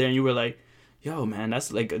got out of there and you were like, yo, man,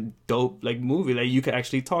 that's like a dope like movie. Like you could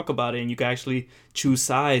actually talk about it and you could actually choose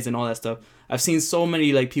sides and all that stuff. I've seen so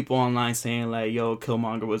many like people online saying like, yo,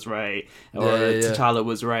 Killmonger was right or T'Challa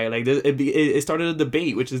was right. Like it started a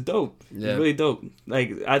debate, which is dope. Yeah. It's really dope.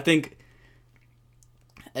 Like I think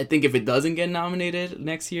if it doesn't get nominated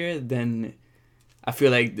next year, then I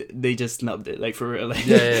feel like they just snubbed it. Like for real. Like,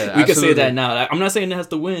 we can say that now. Like, I'm not saying it has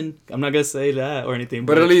to win. I'm not gonna say that or anything.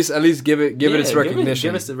 But at least give it its recognition.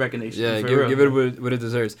 Give us the recognition. Yeah, give it what it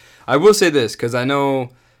deserves. I will say this because I know.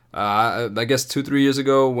 I guess 2-3 years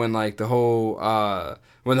ago when like the whole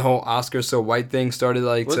Oscar so white thing started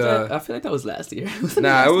like I feel like that was last year.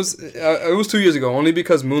 It was 2 years ago only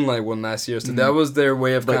because Moonlight won last year, so that was their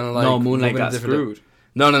way of kind of like Moonlight got screwed.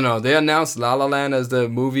 No. They announced La La Land as the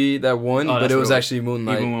movie that won, but it was actually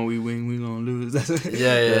Moonlight. Even when we win, we gonna lose.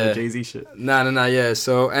 Yeah. Jay-Z shit. Nah. Yeah.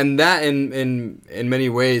 So and that in many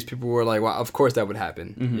ways, people were like, "Well, of course that would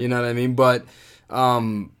happen." Mm-hmm. You know what I mean? But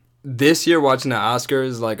this year watching the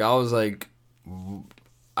Oscars, like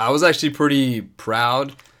I was actually pretty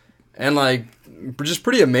proud and like just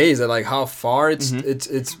pretty amazed at like how far it's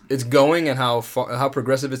going and how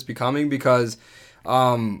progressive it's becoming because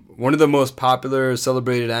one of the most popular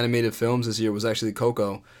celebrated animated films this year was actually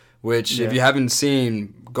Coco, which if you haven't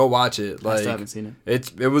seen, go watch it. Like I still haven't seen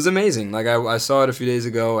it. It was amazing. Like I saw it a few days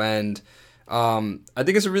ago and I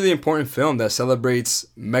think it's a really important film that celebrates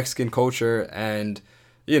Mexican culture and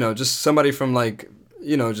you know, just somebody from like,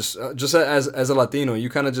 you know, just as a Latino, you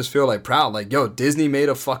kind of just feel like proud, like, yo, Disney made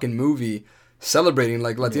a fucking movie celebrating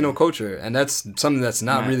like Latino culture, and that's something that's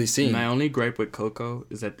not really seen. My only gripe with Coco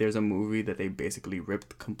is that there's a movie that they basically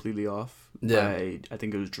ripped completely off. By, I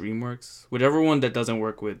think it was DreamWorks, whichever one that doesn't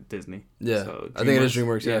work with Disney. Yeah, so I think it is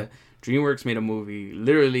DreamWorks. Yeah, DreamWorks made a movie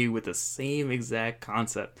literally with the same exact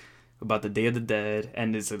concept. About the Day of the Dead,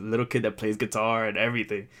 and it's a little kid that plays guitar and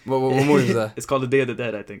everything. What movie is that? It's called The Day of the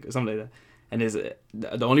Dead, I think, or something like that. And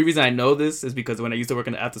the only reason I know this is because when I used to work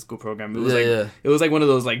in the after school program, it was like one of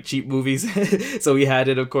those like cheap movies. So we had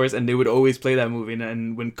it, of course, and they would always play that movie.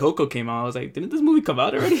 And when Coco came out, I was like, didn't this movie come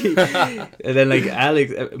out already? And then like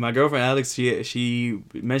Alex, my girlfriend Alex, she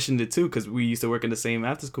mentioned it too because we used to work in the same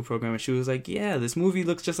after school program, and she was like, yeah, this movie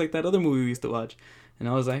looks just like that other movie we used to watch. And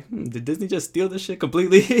I was like, did Disney just steal this shit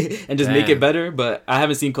completely and just make it better? But I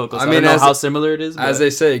haven't seen Coco, so I don't know how similar it is. But... As they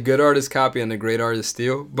say, good artists copy and the great artists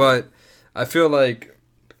steal. But I feel like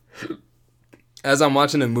as I'm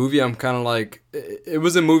watching a movie, I'm kind of like, it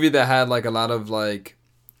was a movie that had like a lot of like,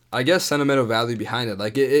 I guess, sentimental value behind it.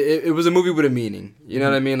 Like it was a movie with a meaning. You know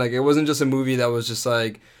what I mean? Like it wasn't just a movie that was just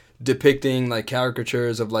like depicting like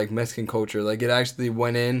caricatures of like Mexican culture. Like it actually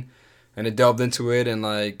went in and it delved into it and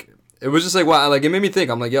like... It was just like, wow, like, it made me think.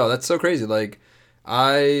 I'm like, yo, that's so crazy. Like,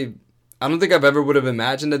 I don't think I've ever would have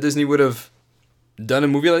imagined that Disney would have done a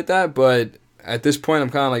movie like that, but at this point, I'm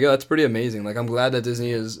kind of like, yo, that's pretty amazing. Like, I'm glad that Disney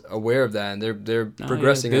is aware of that, and they're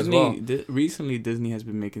progressing as well. Recently, Disney has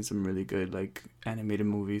been making some really good, like, animated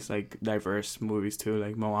movies, like, diverse movies, too.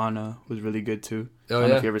 Like, Moana was really good, too. I don't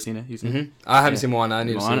know if you ever seen it. You seen it? I haven't seen Moana. I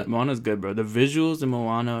need to see it. Moana's good, bro. The visuals in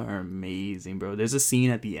Moana are amazing, bro. There's a scene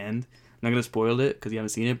at the end. not gonna spoil it because you haven't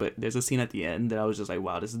seen it, but there's a scene at the end that I was just like,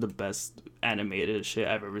 wow, this is the best animated shit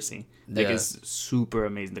I've ever seen. Like, it's super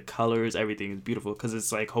amazing. The colors, everything is beautiful because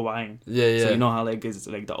it's like Hawaiian. Yeah. So you know how like it's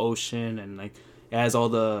like the ocean and like it has all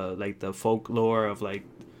the like the folklore of like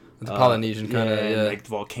the Polynesian kind of like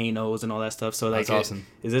volcanoes and all that stuff. So like, that's awesome.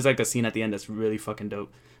 There's like a scene at the end that's really fucking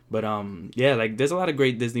dope. But like there's a lot of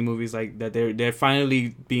great Disney movies like that. They're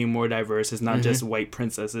finally being more diverse. It's not just white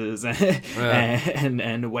princesses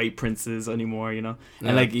and white princes anymore, you know.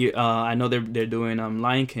 And like I know they're doing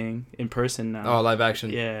Lion King in person now. Oh, live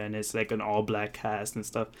action. Yeah, and it's like an all black cast and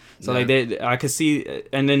stuff. So like I could see,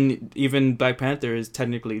 and then even Black Panther is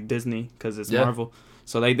technically Disney because it's Marvel.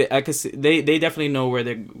 So like I could see, they definitely know where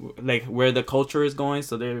they like where the culture is going.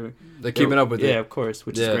 So they're keeping up with it. Yeah, of course,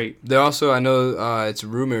 which is great. They also, I know it's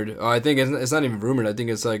rumored. I think it's not even rumored. I think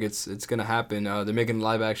it's like it's gonna happen. They're making a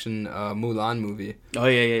live action Mulan movie. Oh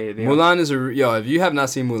yeah. Mulan is if you have not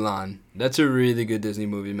seen Mulan, that's a really good Disney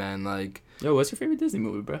movie, man. Like, what's your favorite Disney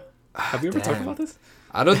movie, bro? Have you ever talked about this?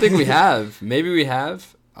 I don't think we have. Maybe we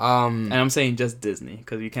have. And I'm saying just Disney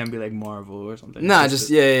because you can't be like Marvel or something. Nah, just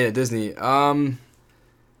Disney.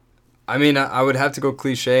 I mean, I would have to go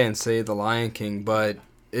cliche and say The Lion King, but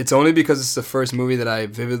it's only because it's the first movie that I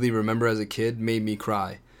vividly remember as a kid made me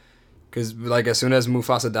cry. Because, like, as soon as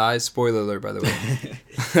Mufasa dies, spoiler alert, by the way.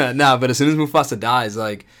 But as soon as Mufasa dies,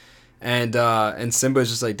 like, and Simba is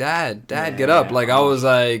just like, Dad, get up. Like, I was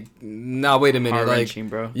like, nah, wait a minute. Like,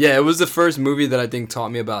 bro. Yeah, it was the first movie that I think taught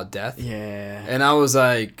me about death. Yeah. And I was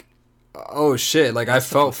like, oh shit, like I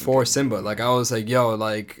felt for Simba. Like I was like, yo,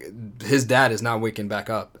 like his dad is not waking back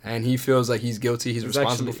up and he feels like he's guilty, he's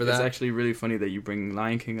responsible for that. It's actually really funny that you bring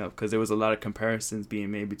Lion King up because there was a lot of comparisons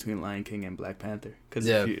being made between Lion King and Black Panther because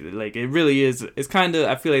like it really is, it's kind of,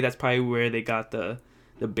 I feel like that's probably where they got the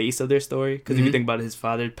base of their story because if you think about it, his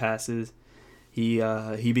father passes,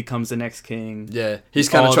 he becomes the next king. Yeah, he's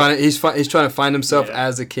kind of trying to he's trying to find himself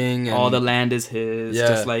as a king. And all the land is his,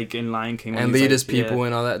 just like in Lion King, and lead his people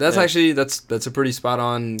and all that. That's actually that's a pretty spot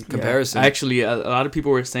on comparison. Actually, a lot of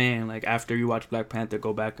people were saying like after you watch Black Panther,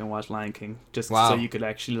 go back and watch Lion King just so you could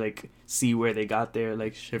actually like see where they got there,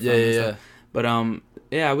 like shit from and stuff. But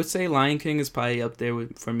I would say Lion King is probably up there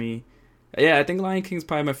for me. Yeah, I think Lion King's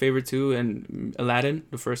probably my favorite too, and Aladdin,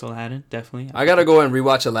 the first Aladdin, definitely. I gotta go and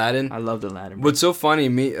rewatch Aladdin. I loved Aladdin. Bro. What's so funny,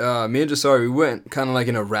 me and Jasari, we went kind of like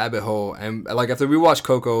in a rabbit hole, and like after we watched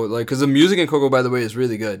Coco, like because the music in Coco, by the way, is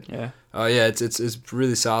really good. Yeah. It's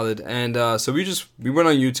really solid, and so we went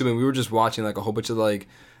on YouTube and we were just watching like a whole bunch of like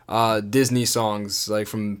Disney songs like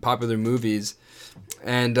from popular movies,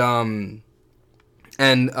 and a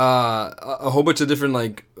whole bunch of different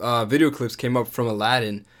like video clips came up from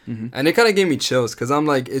Aladdin. Mm-hmm. And it kind of gave me chills because I'm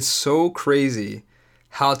like, it's so crazy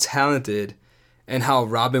how talented and how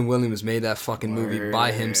Robin Williams made that fucking movie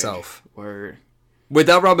by himself.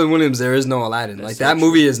 Without Robin Williams, there is no Aladdin. That's like that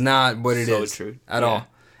movie is not what it is at all.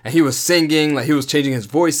 And he was singing, like he was changing his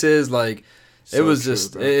voices, like it was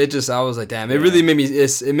just, I was like, damn, it really made me,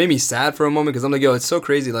 it made me sad for a moment because I'm like, yo, it's so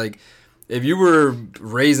crazy. Like if you were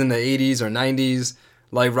raised in the 80s or 90s,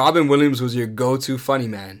 like, Robin Williams was your go-to funny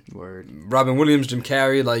man. Robin Williams, Jim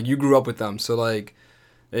Carrey, like, you grew up with them. So, like,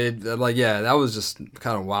 that was just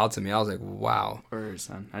kind of wild to me. I was like, wow.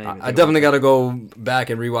 Son. I definitely got to go back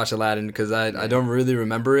and rewatch Aladdin because I don't really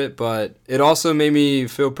remember it. But it also made me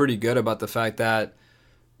feel pretty good about the fact that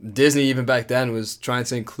Disney, even back then, was trying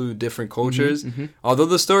to include different cultures. Mm-hmm. Although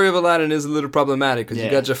the story of Aladdin is a little problematic because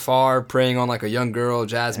you got Jafar preying on, like, a young girl,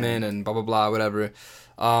 Jasmine, and blah, blah, blah, whatever.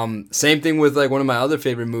 Same thing with like one of my other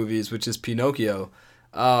favorite movies, which is Pinocchio.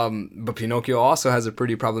 But Pinocchio also has a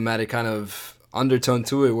pretty problematic kind of undertone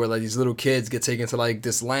to it, where like these little kids get taken to like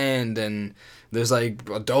this land, and there's like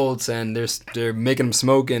adults, and they're making them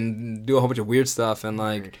smoke and do a whole bunch of weird stuff, and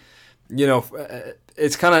like, you know,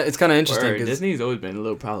 it's kind of interesting. Cause Disney's always been a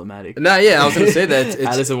little problematic. I was gonna say that. It's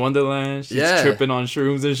Alice in Wonderland. She's tripping on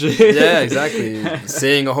shrooms and shit. Yeah, exactly.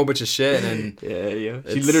 Saying a whole bunch of shit and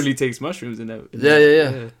She literally takes mushrooms in that.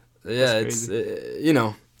 It's you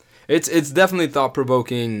know, it's definitely thought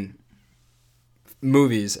provoking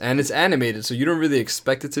movies, and it's animated, so you don't really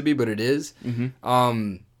expect it to be, but it is.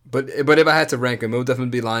 Mm-hmm. But if I had to rank them, it would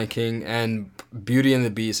definitely be Lion King, and Beauty and the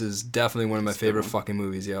Beast is definitely one of my favorite fucking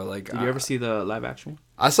movies, yo. Like, did you ever see the live action one?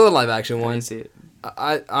 I saw the live action one. I didn't see it.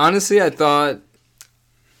 I honestly, I thought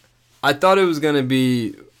it was gonna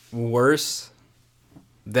be worse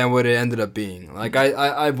than what it ended up being. Like,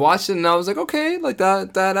 I watched it and I was like, okay, like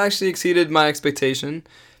that actually exceeded my expectation,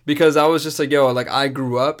 because I was just like, yo, like I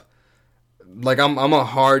grew up, like I'm a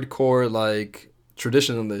hardcore like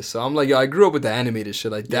traditionalist, so I'm like, yo, I grew up with the animated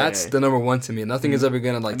shit, like that's the number one to me. Nothing is ever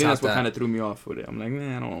gonna like top that's what that. kind of threw me off with it. I'm like,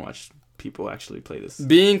 man, I don't want to watch people actually play this.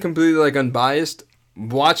 Being completely like unbiased,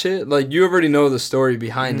 watch it. Like you already know the story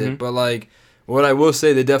behind it, but like what I will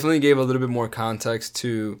say, they definitely gave a little bit more context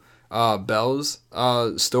to Belle's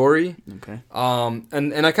story. Okay.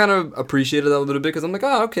 And I kind of appreciated that a little bit because I'm like,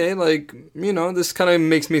 oh, okay, like this kind of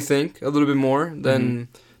makes me think a little bit more than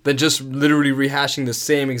just literally rehashing the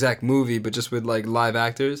same exact movie, but just with like live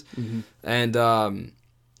actors. And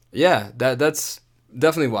yeah, that's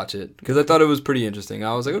definitely watch it because I thought it was pretty interesting.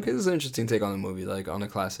 I was like, okay, this is an interesting take on the movie, like on a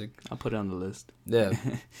classic. I'll put it on the list. Yeah.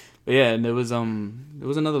 But yeah, and there was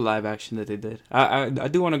another live action that they did. I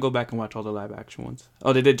do want to go back and watch all the live action ones.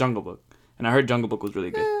 Oh, they did Jungle Book, and I heard Jungle Book was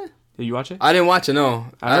really good. Did you watch it? I didn't watch it. No,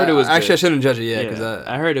 I heard it was actually good. I shouldn't judge it yet because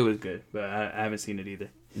I heard it was good, but I haven't seen it either.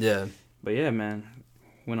 Yeah. But yeah, man,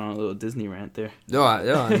 went on a little Disney rant there.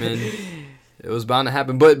 I mean, it was bound to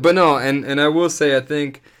happen, but no, and I will say I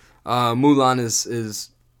think Mulan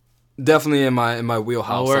is definitely in my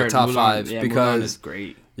wheelhouse, like top Mulan, 5 yeah, because Mulan is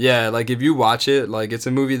great. Yeah, like if you watch it, like it's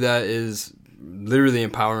a movie that is literally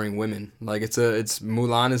empowering women. Like it's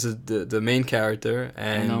Mulan is the main character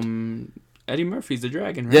and Eddie Murphy's the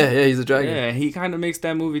dragon, right? Yeah, he's a dragon. Yeah, he kind of makes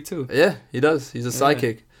that movie too. Yeah, he does. He's a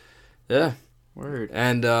sidekick. Yeah. Word.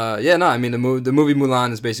 And I mean the movie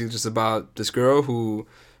Mulan is basically just about this girl who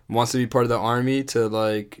wants to be part of the army to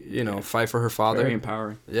like, fight for her father. Very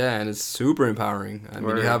empowering. Yeah, and it's super empowering. I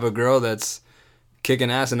mean, you have a girl that's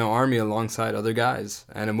kicking ass in the army alongside other guys,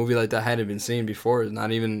 and a movie like that hadn't been seen before.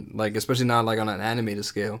 Not even like, especially not like on an animated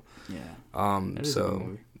scale. Yeah.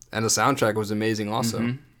 So and the soundtrack was amazing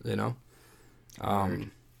also. So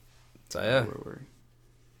yeah. Word.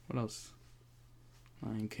 What else?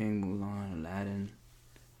 Lion King, Mulan, Aladdin.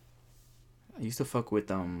 I used to fuck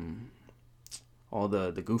with all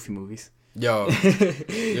the Goofy movies. Yo,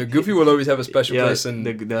 Goofy will always have a special place in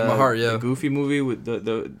my heart. Yeah, the Goofy movie with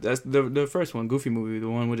that's the first one, Goofy movie, the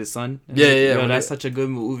one with his son. Yeah. Yo, that's such a good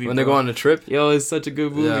movie. When they go on the trip. Yo, it's such a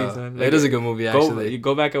good movie. Yeah. Son. Like, it is a good movie actually. You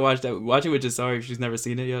go back and watch that. Watch it with your sorry if she's never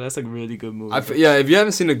seen it. Yo, that's a really good movie. If you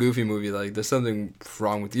haven't seen a Goofy movie, like there's something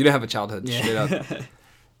wrong with you. You don't have a childhood. Straight up.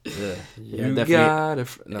 Yeah, you gotta.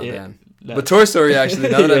 Damn. But Toy Story actually.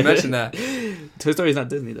 Now that I mentioned that, Toy Story is not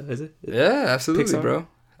Disney though, is it? Yeah, absolutely, Pixar? bro.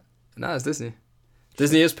 Nah, it's Disney.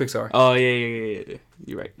 Disney is Pixar. Oh yeah.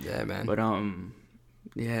 You're right. Yeah, man. But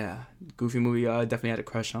yeah, Goofy movie. I definitely had a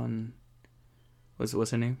crush on.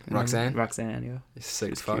 What's her name? Roxanne. Roxanne, yeah.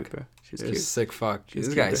 Sick fuck, cute, bro. She's You're cute. Sick fuck. She's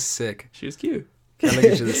This cute, guy's bro. sick. She was cute. Can't look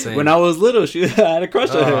at you the same. When I was little, I had a crush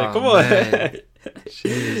on her. Come on. Man.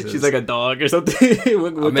 Jesus. She's like a dog or something.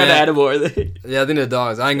 what kind of animal are they? Yeah, I think they're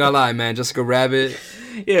dogs. I ain't gonna lie, man. Jessica Rabbit.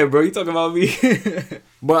 Yeah, bro, you talking about me?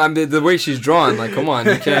 But I mean, the way she's drawn, like, come on,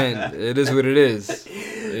 you can't. It is what it is.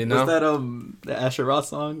 You know. What's that the Asher Roth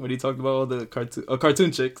song when he talked about all the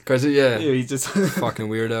cartoon chicks? Yeah. Yeah, he just fucking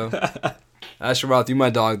weirdo. Asher Roth, you my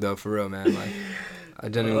dog though, for real, man. Like, I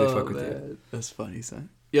genuinely fuck with you. That's funny, son.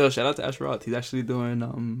 Yo, shout out to Asher Roth. He's actually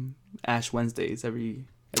doing Ash Wednesdays every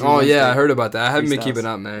oh Wednesday. yeah, I heard about that. I haven't been Freestyles. keeping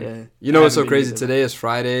up, man. Yeah. You know what's so been crazy? either. Today is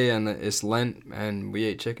Friday and it's Lent and we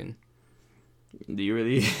ate chicken. Do you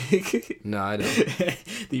really? No, I don't.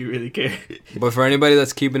 Do you really care? But for anybody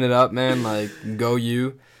that's keeping it up, man, like go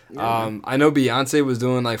you. Yeah, I know Beyonce was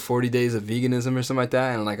doing like 40 days of veganism or something like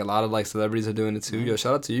that, and like a lot of like celebrities are doing it too. Yo,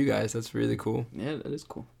 shout out to you guys. That's really cool. Yeah, that is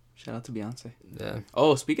cool. Shout out to Beyonce. Yeah.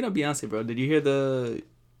 Oh, speaking of Beyonce, bro, did you hear the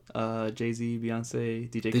Jay-Z, Beyonce,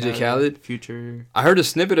 DJ Khaled? Future? I heard a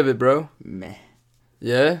snippet of it, bro. Meh.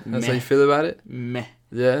 Yeah? That's how you feel about it? Meh.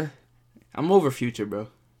 Yeah? I'm over Future, bro.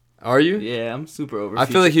 Are you? Yeah, I'm super over I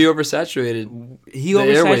Future. feel like he oversaturated. He the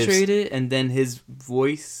oversaturated, and then his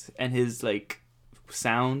voice and his like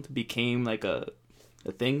sound became like a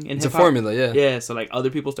thing in It's a hip-hop. formula, yeah. Yeah, so like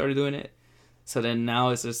other people started doing it. So then now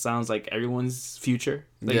it just sounds like everyone's Future.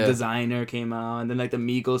 Like Designer came out, and then like the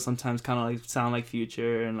Migos sometimes kind of like sound like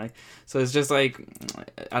Future, and like so it's just like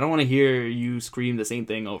I don't want to hear you scream the same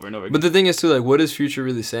thing over and over again. But the thing is too, like, what is Future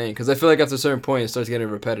really saying? Because I feel like after a certain point, it starts getting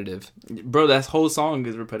repetitive. Bro, that whole song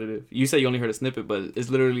is repetitive. You say you only heard a snippet, but it's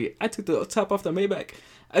literally I took the top off the Maybach.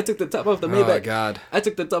 I took the top off the Maybach. Oh my God. I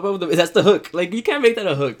took the top off the. That's the hook. Like you can't make that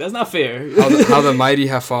a hook. That's not fair. How the mighty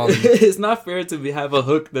have fallen. It's not fair to have a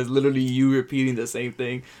hook that's literally you repeating the same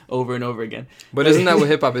thing over and over again. But isn't that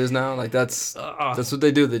what hip hop is now? Like that's what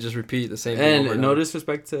they do. They just repeat the same thing. And no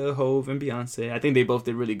disrespect to Hove and Beyonce, I think they both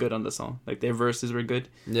did really good on the song. Like their verses were good.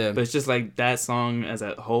 Yeah. But it's just like that song as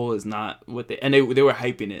a whole is not what they were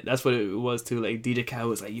hyping it. That's what it was too. Like DJ Khaled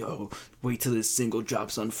was like, "Yo, wait till this single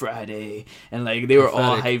drops on Friday," and like they were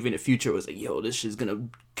all hype in the future was like, yo, this shit's gonna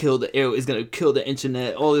kill the air, it's gonna kill the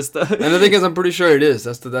internet, all this stuff. And the thing is, I'm pretty sure it is.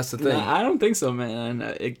 That's the thing. Nah, I don't think so,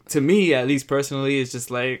 man. To me, at least personally, it's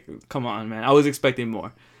just like, come on, man. I was expecting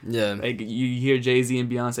more. Yeah. Like, you hear Jay-Z and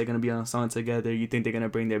Beyonce gonna be on a song together. You think they're gonna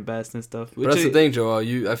bring their best and stuff. But that's the thing,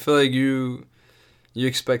 Joel. I feel like you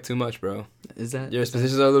expect too much, bro. Is that your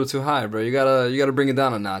expectations are a little too high, bro? You gotta bring it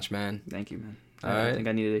down a notch, man. Thank you, man. All right. I think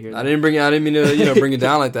I needed to hear that. I didn't mean to bring it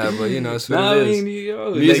down like that, but it's what it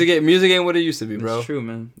is. Music ain't what it used to be, bro. It's true,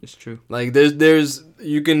 man. It's true. Like there's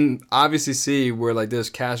you can obviously see where like there's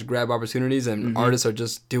cash grab opportunities and artists are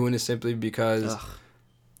just doing it simply because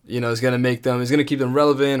it's gonna keep them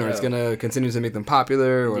relevant or it's gonna continue to make them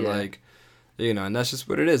popular or and that's just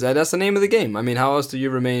what it is. That's the name of the game. I mean, how else do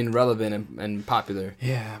you remain relevant and popular?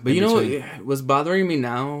 Yeah, but what's bothering me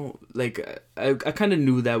now, like, I kind of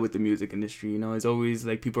knew that with the music industry, it's always,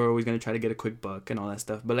 like, people are always going to try to get a quick buck and all that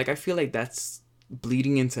stuff. But, like, I feel like that's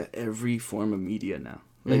bleeding into every form of media now.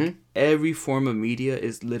 Like, every form of media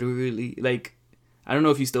is literally, like, I don't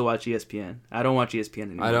know if you still watch ESPN. I don't watch ESPN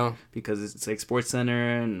anymore. I don't. Because it's like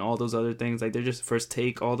SportsCenter and all those other things. Like, they're just First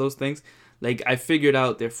Take, all those things. Like, I figured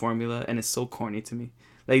out their formula, and it's so corny to me.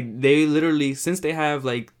 Like, they literally, since they have,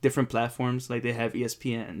 like, different platforms, like, they have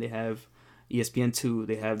ESPN, they have ESPN2,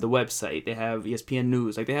 they have the website, they have ESPN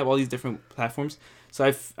News. Like, they have all these different platforms.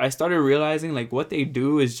 So I started realizing, like, what they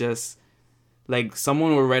do is just, like,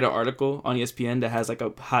 someone will write an article on ESPN that has, like,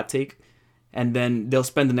 a hot take, and then they'll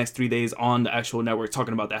spend the next 3 days on the actual network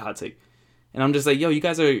talking about that hot take. And I'm just like, yo, you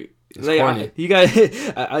guys are... you're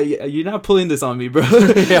not pulling this on me, bro.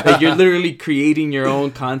 Like, you're literally creating your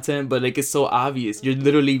own content, but like it's so obvious. You're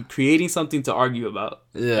literally creating something to argue about,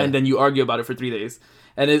 and then you argue about it for 3 days.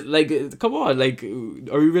 And it's like, come on, like,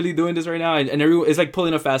 are we really doing this right now? And everyone, it's like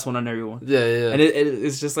pulling a fast one on everyone. Yeah. And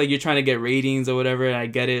it's just like you're trying to get ratings or whatever. And I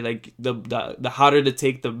get it. Like the hotter the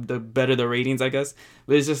take, the better the ratings, I guess.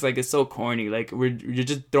 But it's just like it's so corny. Like you're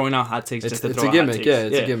just throwing out hot takes just to throw out hot takes.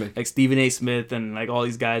 It's a gimmick. Like Stephen A. Smith and like all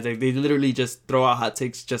these guys, like they literally just throw out hot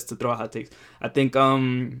takes just to throw out hot takes. I think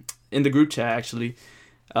in the group chat actually.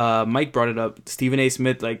 Mike brought it up. Stephen A.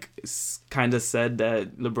 Smith kind of said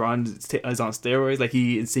that LeBron is on steroids. Like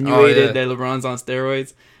he insinuated that LeBron's on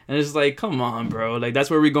steroids, and it's just like, come on, bro. Like that's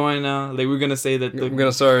where we're going now. Like we're gonna say that we're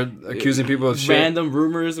gonna start accusing people of random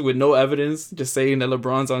rumors with no evidence, just saying that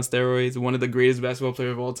LeBron's on steroids. One of the greatest basketball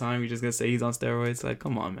players of all time. You're just gonna say he's on steroids. Like,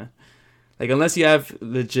 come on, man. Like unless you have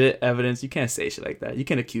legit evidence, you can't say shit like that. You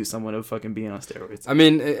can't accuse someone of fucking being on steroids. I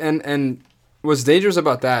mean, and what's dangerous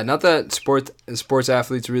about that, not that sports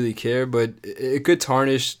athletes really care, but it could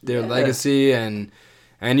tarnish their legacy, and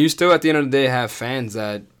you still at the end of the day have fans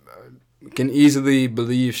that can easily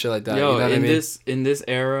believe shit like that. Yo, you know what I mean? In this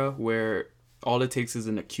era where all it takes is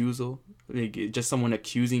an accusal, like just someone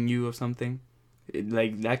accusing you of something,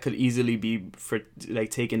 like that could easily be for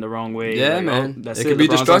like taken the wrong way. Yeah, like, man. That's it could be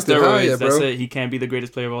destructive. That's it. He can't be the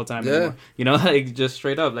greatest player of all time anymore. You know, like just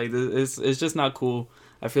straight up, like it's just not cool.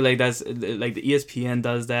 I feel like that's like the ESPN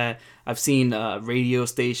does that. I've seen radio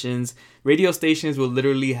stations. Radio stations will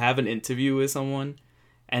literally have an interview with someone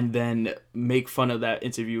and then make fun of that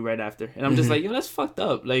interview right after. And I'm just like, yo, that's fucked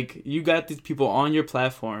up. Like you got these people on your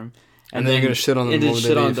platform and then you're gonna shit on them. And then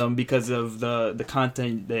shit on them because of the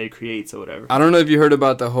content that it creates or whatever. I don't know if you heard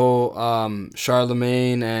about the whole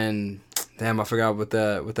Charlemagne and damn, I forgot what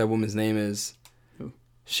that woman's name is. Who?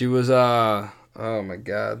 She was oh my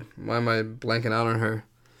god, why am I blanking out on her?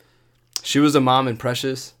 She was a mom in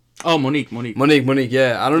Precious. Oh, Monique.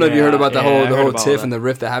 Yeah, I don't know if you heard about the whole tiff and the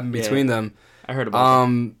rift that happened between them. I heard about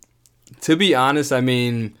that. To be honest, I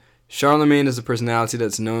mean, Charlemagne is a personality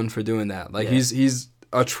that's known for doing that. Like he's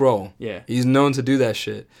a troll. Yeah, he's known to do that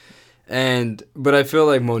shit. But I feel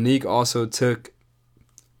like Monique also took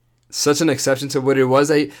such an exception to what it was.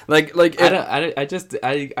 I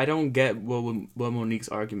don't get what Monique's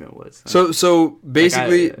argument was. So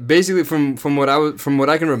basically from what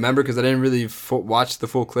I can remember, because I didn't really watch the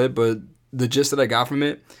full clip, but the gist that I got from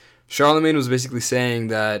it, Charlemagne was basically saying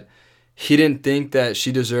that he didn't think that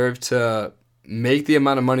she deserved to make the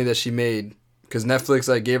amount of money that she made because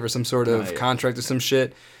Netflix gave her some sort of contract or some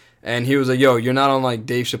shit. And he was like, yo, you're not on,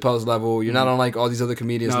 Dave Chappelle's level. You're not on, all these other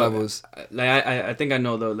comedians' levels. I think I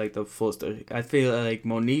know, the full story. I feel like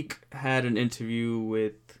Monique had an interview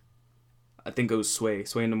with, I think it was Sway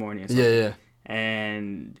in the Morning or something. Yeah.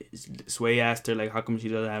 And Sway asked her, how come she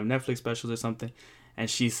doesn't have Netflix specials or something? And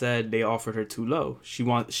she said they offered her too low.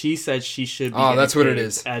 She said she should be that's what it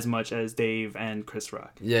is. As much as Dave and Chris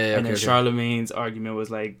Rock. Yeah, and then Charlemagne's argument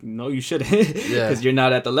was no, you shouldn't. Because you're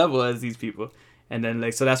not at the level as these people. And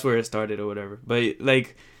then, so that's where it started or whatever. But,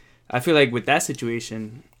 I feel like with that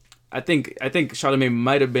situation, I think Charlamagne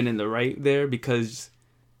might have been in the right there because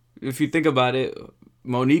if you think about it,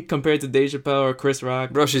 Monique compared to Dave Chappelle or Chris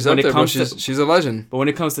Rock, bro, she's up there, bro. She's a legend. But when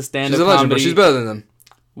it comes to stand-up she's a legend, comedy, bro. She's better than them.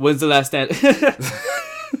 When's the last stand?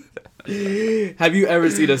 Have you ever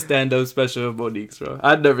seen a stand-up special of Monique's, bro?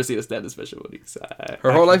 I've never seen a stand-up special of Monique's.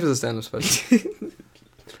 Her whole life is a stand-up special.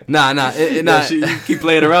 Nah. You keep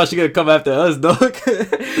playing around, she gonna come after us, dog.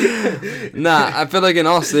 Nah, I feel like in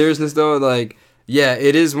all seriousness though, like, yeah,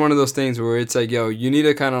 it is one of those things where it's like, yo, you need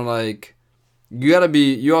to kind of like,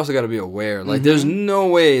 you also gotta be aware. Like, there's no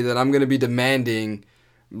way that I'm gonna be demanding,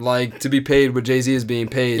 like, to be paid what Jay-Z is being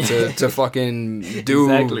paid to fucking do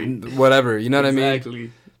whatever. You know what I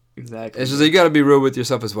mean? Exactly. It's just like, you gotta be real with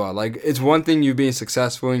yourself as well. Like, it's one thing you being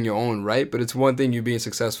successful in your own right, but it's one thing you being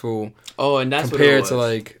successful. Oh, and that's compared to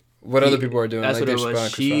like what other people are doing. That's like what it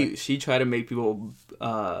was. She tried to make people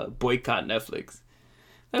boycott Netflix.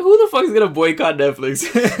 Like, who the fuck is gonna boycott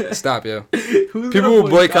Netflix? Stop, yo. People will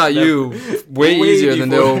boycott you way easier than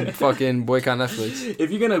they'll fucking boycott Netflix.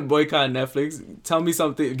 If you're gonna boycott Netflix, tell me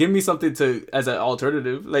something. Give me something to as an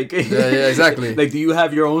alternative. Like, yeah, exactly. Like, do you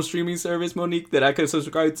have your own streaming service, Monique, that I could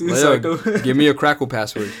subscribe to? Well, give me your Crackle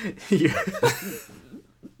password. Yeah,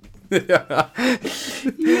 is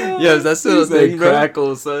that still a thing, bro?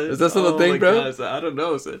 Crackle, son. Is that still a thing, bro? God, son. I don't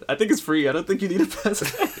know, son. I think it's free. I don't think you need a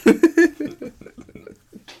password.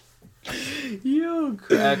 Yo,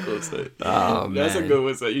 Crackle, son. Oh, man. That's a good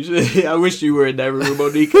one, son. You should. I wish you were in that room,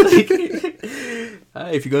 Monique. Like,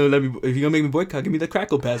 if you're gonna make me boycott, give me the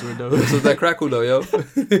Crackle password, though. So that Crackle, though, yo.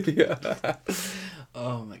 Yeah.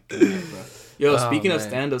 Oh my god, bro. Yo, speaking of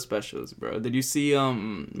stand-up specials, bro, did you see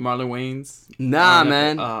Marlon Wayans? Nah,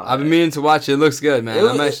 man. I've been meaning to watch it. It looks good, man.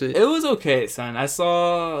 It was okay, son. I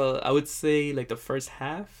saw, I would say, like the first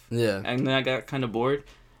half. Yeah. And then I got kind of bored.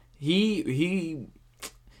 He's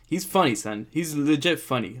funny, son. He's legit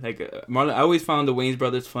funny. Like, Marlon, I always found the Wayans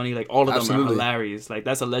brothers funny. Like, all of them are hilarious. Like,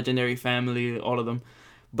 that's a legendary family, all of them.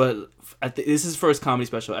 But this is his first comedy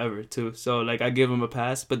special ever, too. So, like, I give him a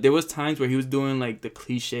pass. But there was times where he was doing, like, the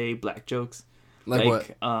cliche black jokes. Like what?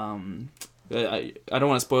 I don't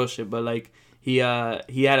want to spoil shit, but, like, he had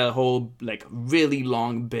a whole, like, really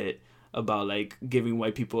long bit about, like, giving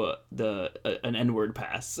white people an N-word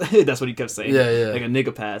pass. That's what he kept saying. Yeah. Like a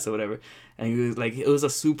nigga pass or whatever. And he was like, it was a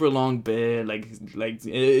super long bit. Like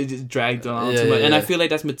it just dragged on too much. Yeah. And I feel like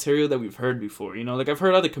that's material that we've heard before. You know, like I've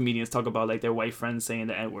heard other comedians talk about like their white friends saying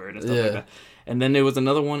the N-word and stuff like that. And then there was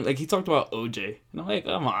another one, like he talked about OJ. And I'm like,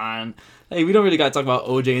 come on. Like, we don't really got to talk about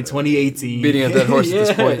OJ in 2018. Beating a dead horse at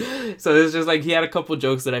this point. So it's just like he had a couple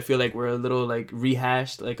jokes that I feel like were a little like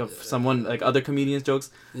rehashed, like of someone, like other comedians' jokes.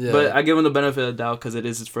 Yeah. But I give him the benefit of the doubt because it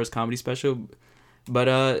is his first comedy special. But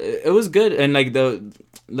it was good, and like the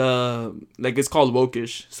like it's called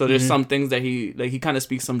Wokish, so there's some things that he kind of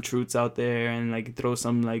speaks some truths out there and like throws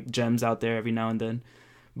some like gems out there every now and then.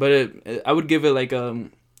 But I would give it like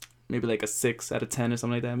maybe like a 6 out of 10 or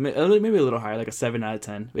something like that. Maybe a little higher, like a 7 out of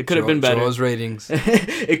 10. It could have been better. Joe's ratings.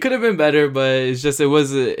 It could have been better, but it's just it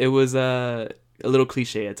was a little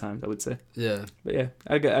cliche at times, I would say. Yeah. But yeah,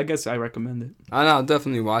 I guess I recommend it. I'll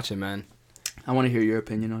definitely watch it, man. I want to hear your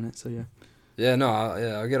opinion on it, so yeah. Yeah, no,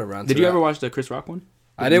 I'll get around to it. Did you ever watch the Chris Rock one?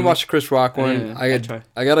 I didn't watch the Chris Rock one. Yeah,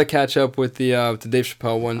 I gotta catch up with the Dave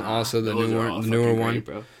Chappelle one, also the newer one.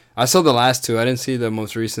 Bro. I saw the last two. I didn't see the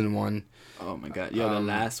most recent one. Oh my god, yo, the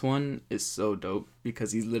last one is so dope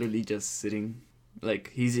because he's literally just sitting,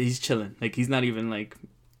 like he's chilling, like he's not even like.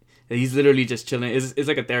 He's literally just chilling. It's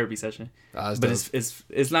like a therapy session, but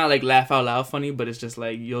it's not like laugh out loud funny. But it's just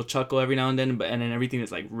like you'll chuckle every now and then. And then everything is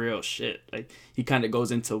like real shit. Like he kind of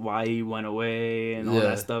goes into why he went away and all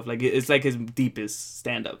that stuff. Like it's like his deepest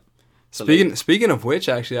stand up. So speaking of which,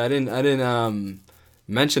 actually, I didn't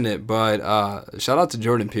mention it, but shout out to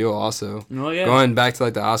Jordan Peele also. Oh yeah. Going back to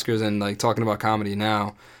like the Oscars and like talking about comedy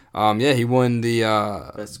now. He won the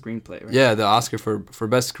best screenplay. Right? Yeah, the Oscar for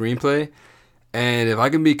best screenplay. And if I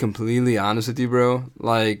can be completely honest with you, bro,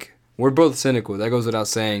 like, we're both cynical. That goes without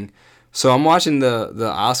saying. So I'm watching the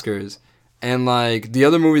Oscars, and, like, the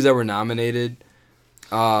other movies that were nominated,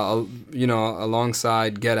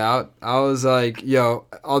 alongside Get Out, I was like, yo,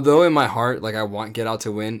 although in my heart, like, I want Get Out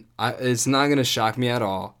to win, it's not going to shock me at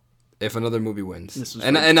all if another movie wins.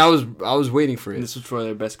 And I was waiting for it. This was for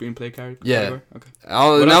their best screenplay character? Yeah. Okay.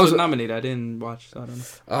 What else was nominated? I didn't watch, so I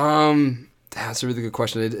don't know. That's a really good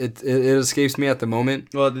question. It escapes me at the moment.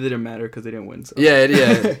 Well, it didn't matter because they didn't win. So.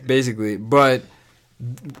 Yeah, basically. But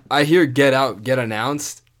I hear Get Out get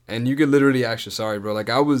announced, and you could literally actually, sorry, bro. Like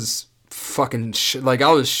I was fucking,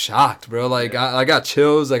 I was shocked, bro. Like I got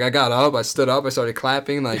chills. Like I got up, I stood up, I started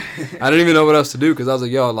clapping. Like I didn't even know what else to do because I was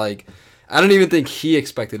like, yo, like I don't even think he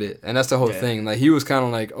expected it, and that's the whole thing. Like he was kind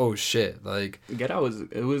of like, oh shit, like Get Out was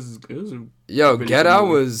it was yo, Get Out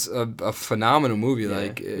was a phenomenal movie.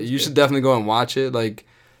 Like you should definitely go and watch it. Like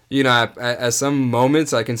you know, at some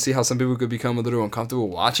moments I can see how some people could become a little uncomfortable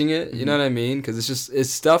watching it. You know what I mean? Because it's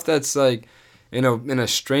stuff that's like. In a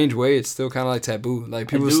strange way, it's still kind of like taboo. Like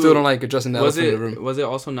people still don't like addressing that elephant in the room. Was it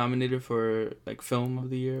also nominated for like film of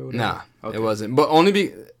the year? Or whatever? Nah, it wasn't. But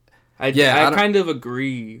only I kind of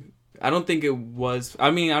agree. I don't think it was.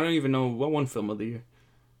 I mean, I don't even know what won film of the year.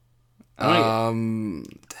 Damn,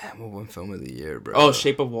 what won film of the year, bro? Oh,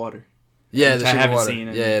 Shape of Water. Yeah, I haven't seen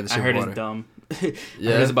it. Yeah, the Shape I heard of Water. It's dumb.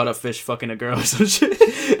 Yeah, I heard it's about a fish fucking a girl or some shit.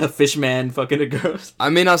 A fish man fucking a girl. I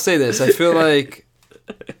mean, I'll say this. I feel like.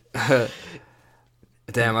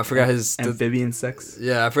 Damn, I forgot his amphibian sex.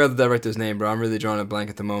 Yeah, I forgot the director's name, bro. I'm really drawing a blank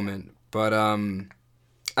at the moment. But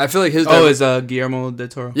I feel like his. Is Guillermo del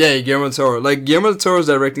Toro. Yeah, Guillermo del Toro. Like Guillermo del Toro's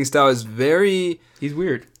directing style is very. He's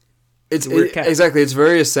weird. It's weird cat. Exactly. It's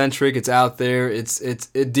very eccentric. It's out there.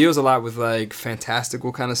 It deals a lot with like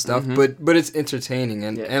fantastical kind of stuff, but it's entertaining,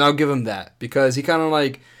 and I'll give him that because he kind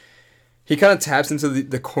of taps into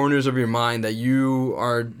the corners of your mind that you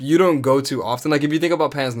don't go to often. Like if you think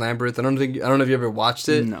about Pan's Labyrinth, I don't know if you ever watched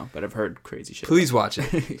it. No, but I've heard crazy shit. Please watch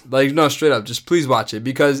it. Like no, straight up, just please watch it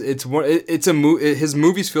because his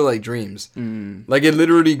movies feel like dreams. Like it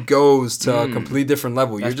literally goes to a complete different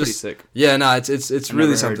level. That's You're just pretty sick. Yeah, no, it's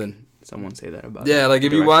really something. Someone say that about. Yeah, like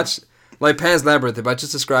if you watch. Like Pan's Labyrinth, if I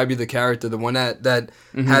just describe you the character, the one that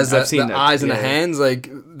has the eyes and the hands,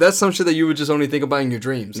 like that's some shit that you would just only think about in your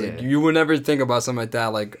dreams. Like you would never think about something like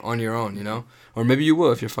that like on your own, you know? Or maybe you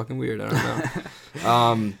will if you're fucking weird. I don't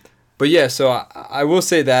know. But yeah, so I will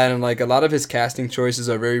say that, and like a lot of his casting choices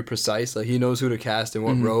are very precise. Like he knows who to cast in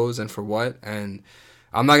what roles and for what, and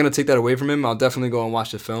I'm not gonna take that away from him. I'll definitely go and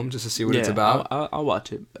watch the film just to see what it's about. I'll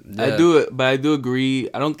watch it. Yeah. I do agree.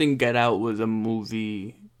 I don't think Get Out was a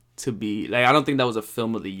movie to be like. I don't think that was a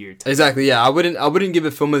film of the year. Exactly. Yeah, I wouldn't give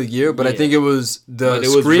it film of the year, but I think it was the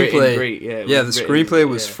screenplay. Great. Yeah, the screenplay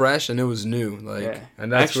was fresh and it was new. Like,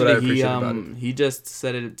 and that's what I appreciate about it. He just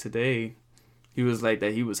said it today. He was like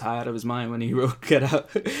that he was high out of his mind when he wrote Get Out.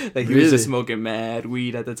 Like he was just smoking mad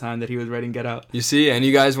weed at the time that he was writing Get Out. You see, and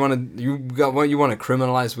you guys want to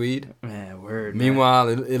criminalize weed? Man, word. Meanwhile,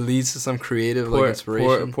 it leads to some creative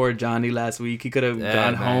inspiration. Poor Johnny last week. He could have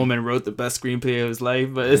gone home and wrote the best screenplay of his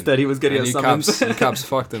life, but instead he was getting a summons. Cops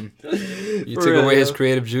fucked him. You took away his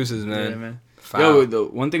creative juices, man. Yeah, man. Yo, the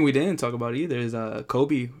one thing we didn't talk about either is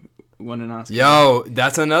Kobe won an Oscar. Yo,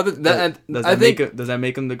 that's another. Does that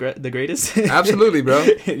make him the greatest? Absolutely, bro.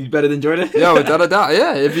 He's better than Jordan. Yo, without a doubt.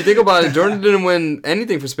 Yeah, if you think about it, Jordan didn't win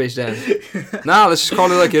anything for Space Jam. Nah, let's just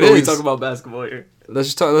call it like it is. We talk about basketball here.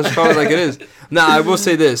 Let's call it like it is. Nah, I will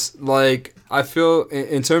say this. Like, I feel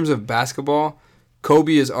in terms of basketball,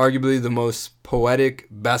 Kobe is arguably the most poetic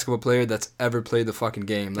basketball player that's ever played the fucking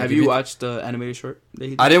game. Like, have you watched the animated short that he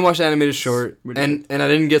did? I didn't watch the animated short, and I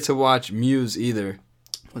didn't get to watch Muse either.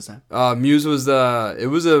 What's that? Muse was it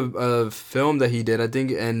was a film that he did, I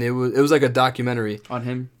think, and it was like a documentary on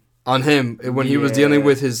him when he was dealing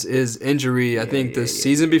with his injury. I think the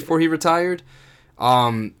season before he retired,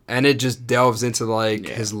 and it just delves into like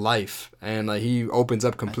his life, and like he opens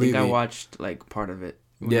up completely. I think I watched like part of it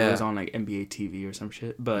when it was on like NBA TV or some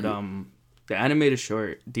shit, but the animated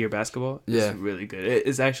short, Dear Basketball, is really good.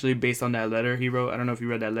 It's actually based on that letter he wrote. I don't know if you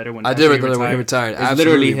read that letter when I did read the letter when he retired. It's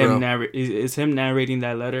literally him it's him narrating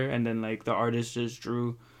that letter, and then like the artist just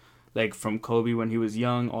drew like from Kobe when he was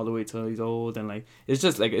young all the way till he's old, and like it's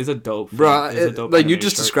just like it's a dope film. Bro. Like you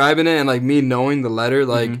just describing it, and like me knowing the letter,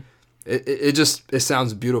 like it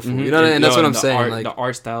sounds beautiful. You know what I mean? And that's what I'm saying. The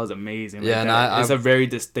art style is amazing. Yeah, like, it's a very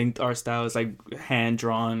distinct art style. It's like hand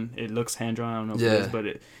drawn. It looks hand drawn. I don't know if it is, but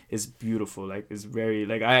it's beautiful. Like it's very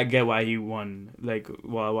like I get why he won. Like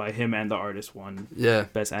why him and the artist won. Yeah,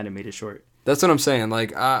 best animated short. That's what I'm saying.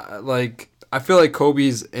 Like I feel like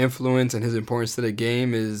Kobe's influence and his importance to the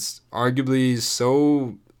game is arguably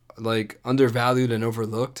so like undervalued and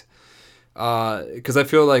overlooked. Because I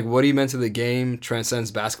feel like what he meant to the game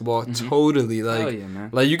transcends basketball totally. Like, hell yeah, man.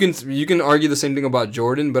 Like you can argue the same thing about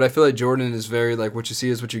Jordan, but I feel like Jordan is very like what you see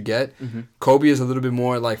is what you get. Kobe is a little bit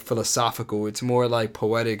more like philosophical. It's more like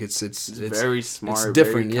poetic. It's very smart. It's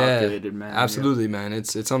different. Very calculated, man. Absolutely, man.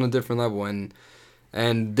 It's on a different level,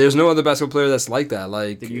 and there's no other basketball player that's like that.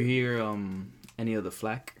 Like, did you hear any of the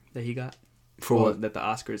flack that he got for what that the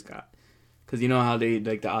Oscars got? Because you know how they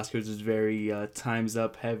like the Oscars is very Time's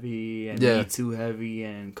Up heavy and Me Too heavy,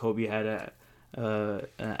 and Kobe had a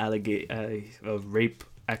rape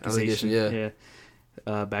accusation.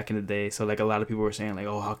 Back in the day. So like a lot of people were saying like,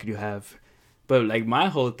 oh, how could you have But like my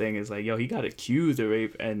whole thing is like, yo, he got accused of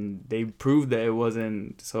rape and they proved that it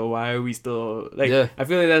wasn't. So why are we still like? Yeah. I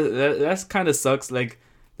feel like that's kind of sucks. Like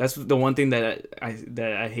that's the one thing that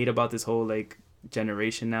I hate about this whole like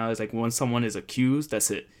generation now is like when someone is accused, that's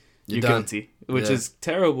it. You're guilty, which is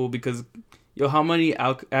terrible because, yo, how many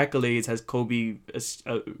accolades has Kobe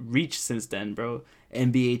reached since then, bro?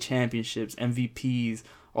 NBA championships, MVPs,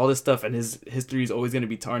 all this stuff, and his history is always going to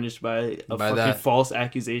be tarnished by fucking false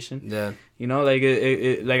accusation. Yeah. You know, like,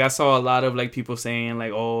 it like, I saw a lot of, like, people saying,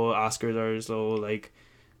 like, oh, Oscars are so, like,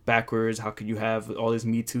 backwards. How could you have all this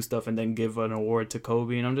Me Too stuff and then give an award to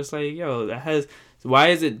Kobe? And I'm just like, yo, why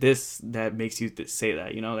is it this that makes you say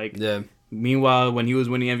that, you know? Like, yeah. Meanwhile, when he was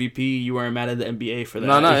winning MVP, you weren't mad at the NBA for that.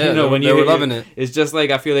 No, yeah, you know, they were loving it. It's just like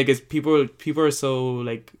I feel like it's people are so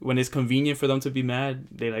like when it's convenient for them to be mad,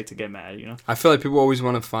 they like to get mad. You know. I feel like people always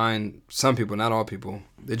want to find some people, not all people.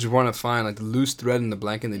 They just want to find like the loose thread in the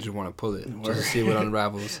blanket. And they just want to pull it just to see what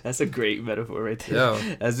unravels. That's a great metaphor right there.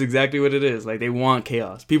 Yeah, that's exactly what it is. Like they want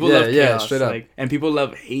chaos. People love chaos. Yeah, straight up. Like, and people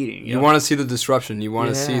love hating. You want to see the disruption. You want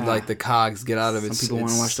to see like the cogs get out of it. Some people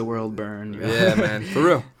want to watch the world burn. You know? Yeah, man, for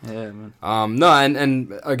real. Yeah, man. No,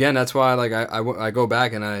 and again, that's why like I go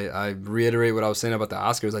back and I reiterate what I was saying about the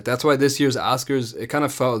Oscars. Like that's why this year's Oscars, it kind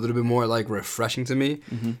of felt a little bit more like refreshing to me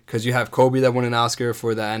because you have Kobe that won an Oscar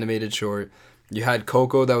for the animated short. You had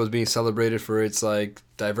Coco that was being celebrated for its like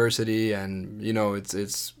diversity and you know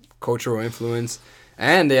its cultural influence,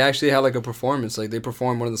 and they actually had like a performance. Like they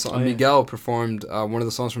performed one of the songs. Miguel performed one of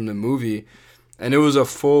the songs from the movie. And it was a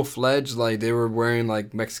full-fledged, like, they were wearing,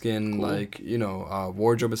 like, Mexican, like, you know,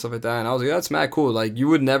 wardrobe and stuff like that. And I was like, that's mad cool. Like, you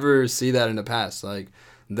would never see that in the past. Like,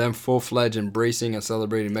 them full-fledged embracing and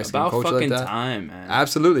celebrating Mexican culture like that. About fucking time, man.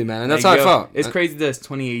 Absolutely, man. And that's how I felt. It's crazy that it's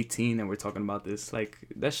 2018 and we're talking about this. Like,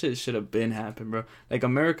 that shit should have been happened, bro. Like,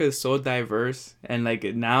 America is so diverse. And, like,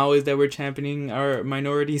 now is that we're championing our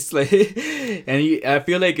minorities. Like, and I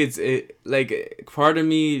feel like like, part of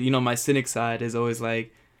me, you know, my cynic side is always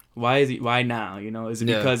like, why now? You know, is it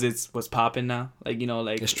because it's what's popping now? Like, you know,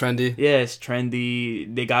 like it's trendy. Yeah, it's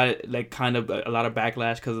trendy. They got like kind of a lot of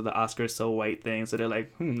backlash because of the Oscars so white thing. So they're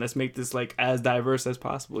like, let's make this like as diverse as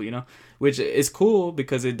possible. You know, which is cool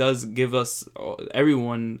because it does give us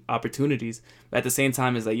everyone opportunities. But at the same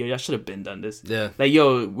time, it's like, yo, y'all should have been done this. Yeah. Like,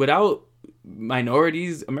 yo, without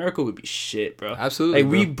minorities, America would be shit, bro. Absolutely.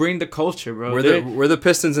 Like, we bring the culture, bro. We're the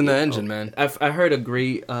pistons in the engine, man. I heard a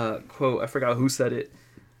great quote. I forgot who said it.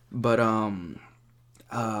 But I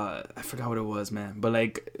forgot what it was, man. But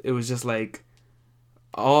like it was just like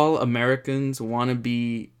all Americans want to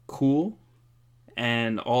be cool,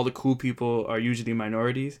 and all the cool people are usually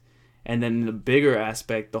minorities. And then the bigger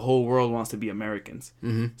aspect, the whole world wants to be Americans.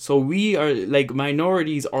 Mm-hmm. So we are like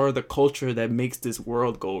minorities are the culture that makes this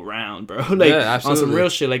world go round, bro. Like on some real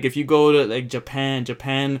shit. Like if you go to like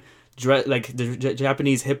Japan. Like the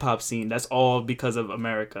Japanese hip hop scene, that's all because of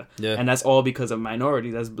America, and that's all because of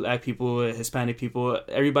minorities. That's Black people, Hispanic people,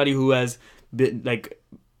 everybody who has been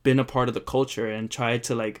a part of the culture and tried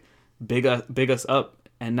to like big us up.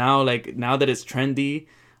 And now that it's trendy,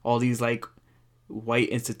 all these like white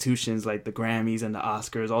institutions like the Grammys and the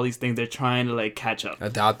Oscars, all these things, they're trying to like catch up,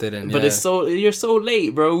 adopt it, and but you're so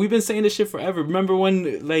late, bro. We've been saying this shit forever. Remember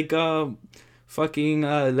when like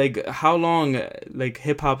like how long like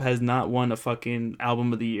hip hop has not won a fucking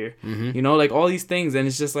album of the year? You know, like all these things, and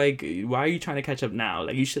it's just like, why are you trying to catch up now?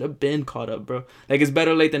 Like you should have been caught up, bro. Like it's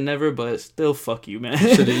better late than never, but still, fuck you, man.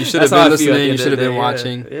 You should have been listening. You should have been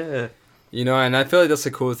watching. Yeah. You know, and I feel like that's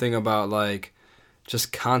the cool thing about like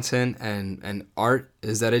just content and art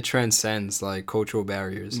is that it transcends like cultural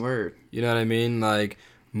barriers. Word. You know what I mean? Like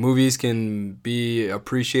movies can be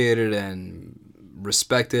appreciated and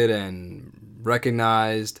respected and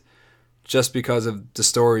recognized just because of the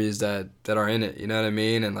stories that are in it, you know what I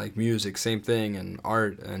mean? And like music, same thing, and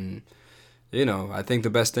art, and you know, I think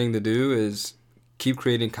the best thing to do is keep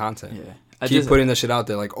creating content. Yeah. Keep putting that shit out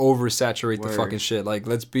there, like oversaturate the fucking shit. Like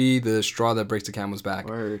let's be the straw that breaks the camel's back.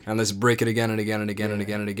 Word. And let's break it again and again and again and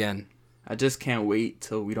again and again. I just can't wait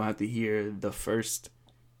till we don't have to hear the first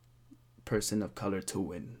person of color to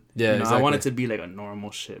win. Yeah, you know, exactly. I want it to be like a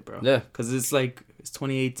normal shit, bro. Yeah. Because it's like, it's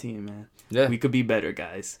 2018, man. Yeah. We could be better,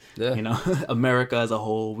 guys. Yeah. You know, America as a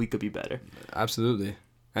whole, we could be better. Absolutely.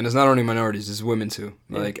 And it's not only minorities, it's women too.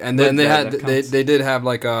 Like, and then they did have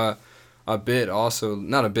like a bit also,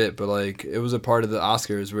 not a bit, but like it was a part of the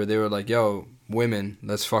Oscars where they were like, yo, women,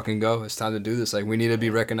 let's fucking go. It's time to do this. Like we need to be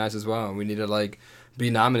recognized as well. We need to like be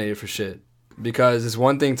nominated for shit. Because it's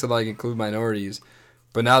one thing to like include minorities,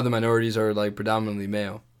 but now the minorities are like predominantly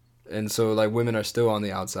male. And so like women are still on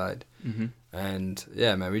the outside. Mm-hmm. And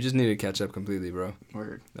yeah, man, we just need to catch up completely, bro.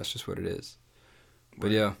 Word. That's just what it is.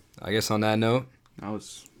 But yeah, I guess on that note, that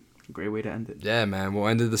was a great way to end it. Yeah, man. We'll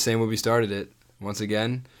end it the same way we started it. Once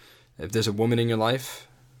again, if there's a woman in your life,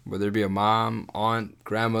 whether it be a mom, aunt,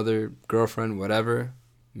 grandmother, girlfriend, whatever,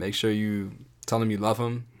 make sure you tell them you love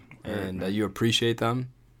them and that you appreciate them,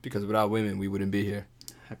 because without women, we wouldn't be here.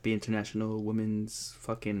 Happy International Women's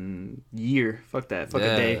fucking year. Fuck that. Fuck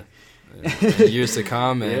a day. Years to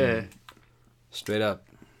come and straight up.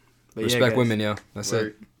 But respect women, yo. That's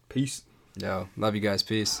it. Peace. Yo, love you guys.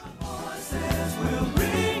 Peace.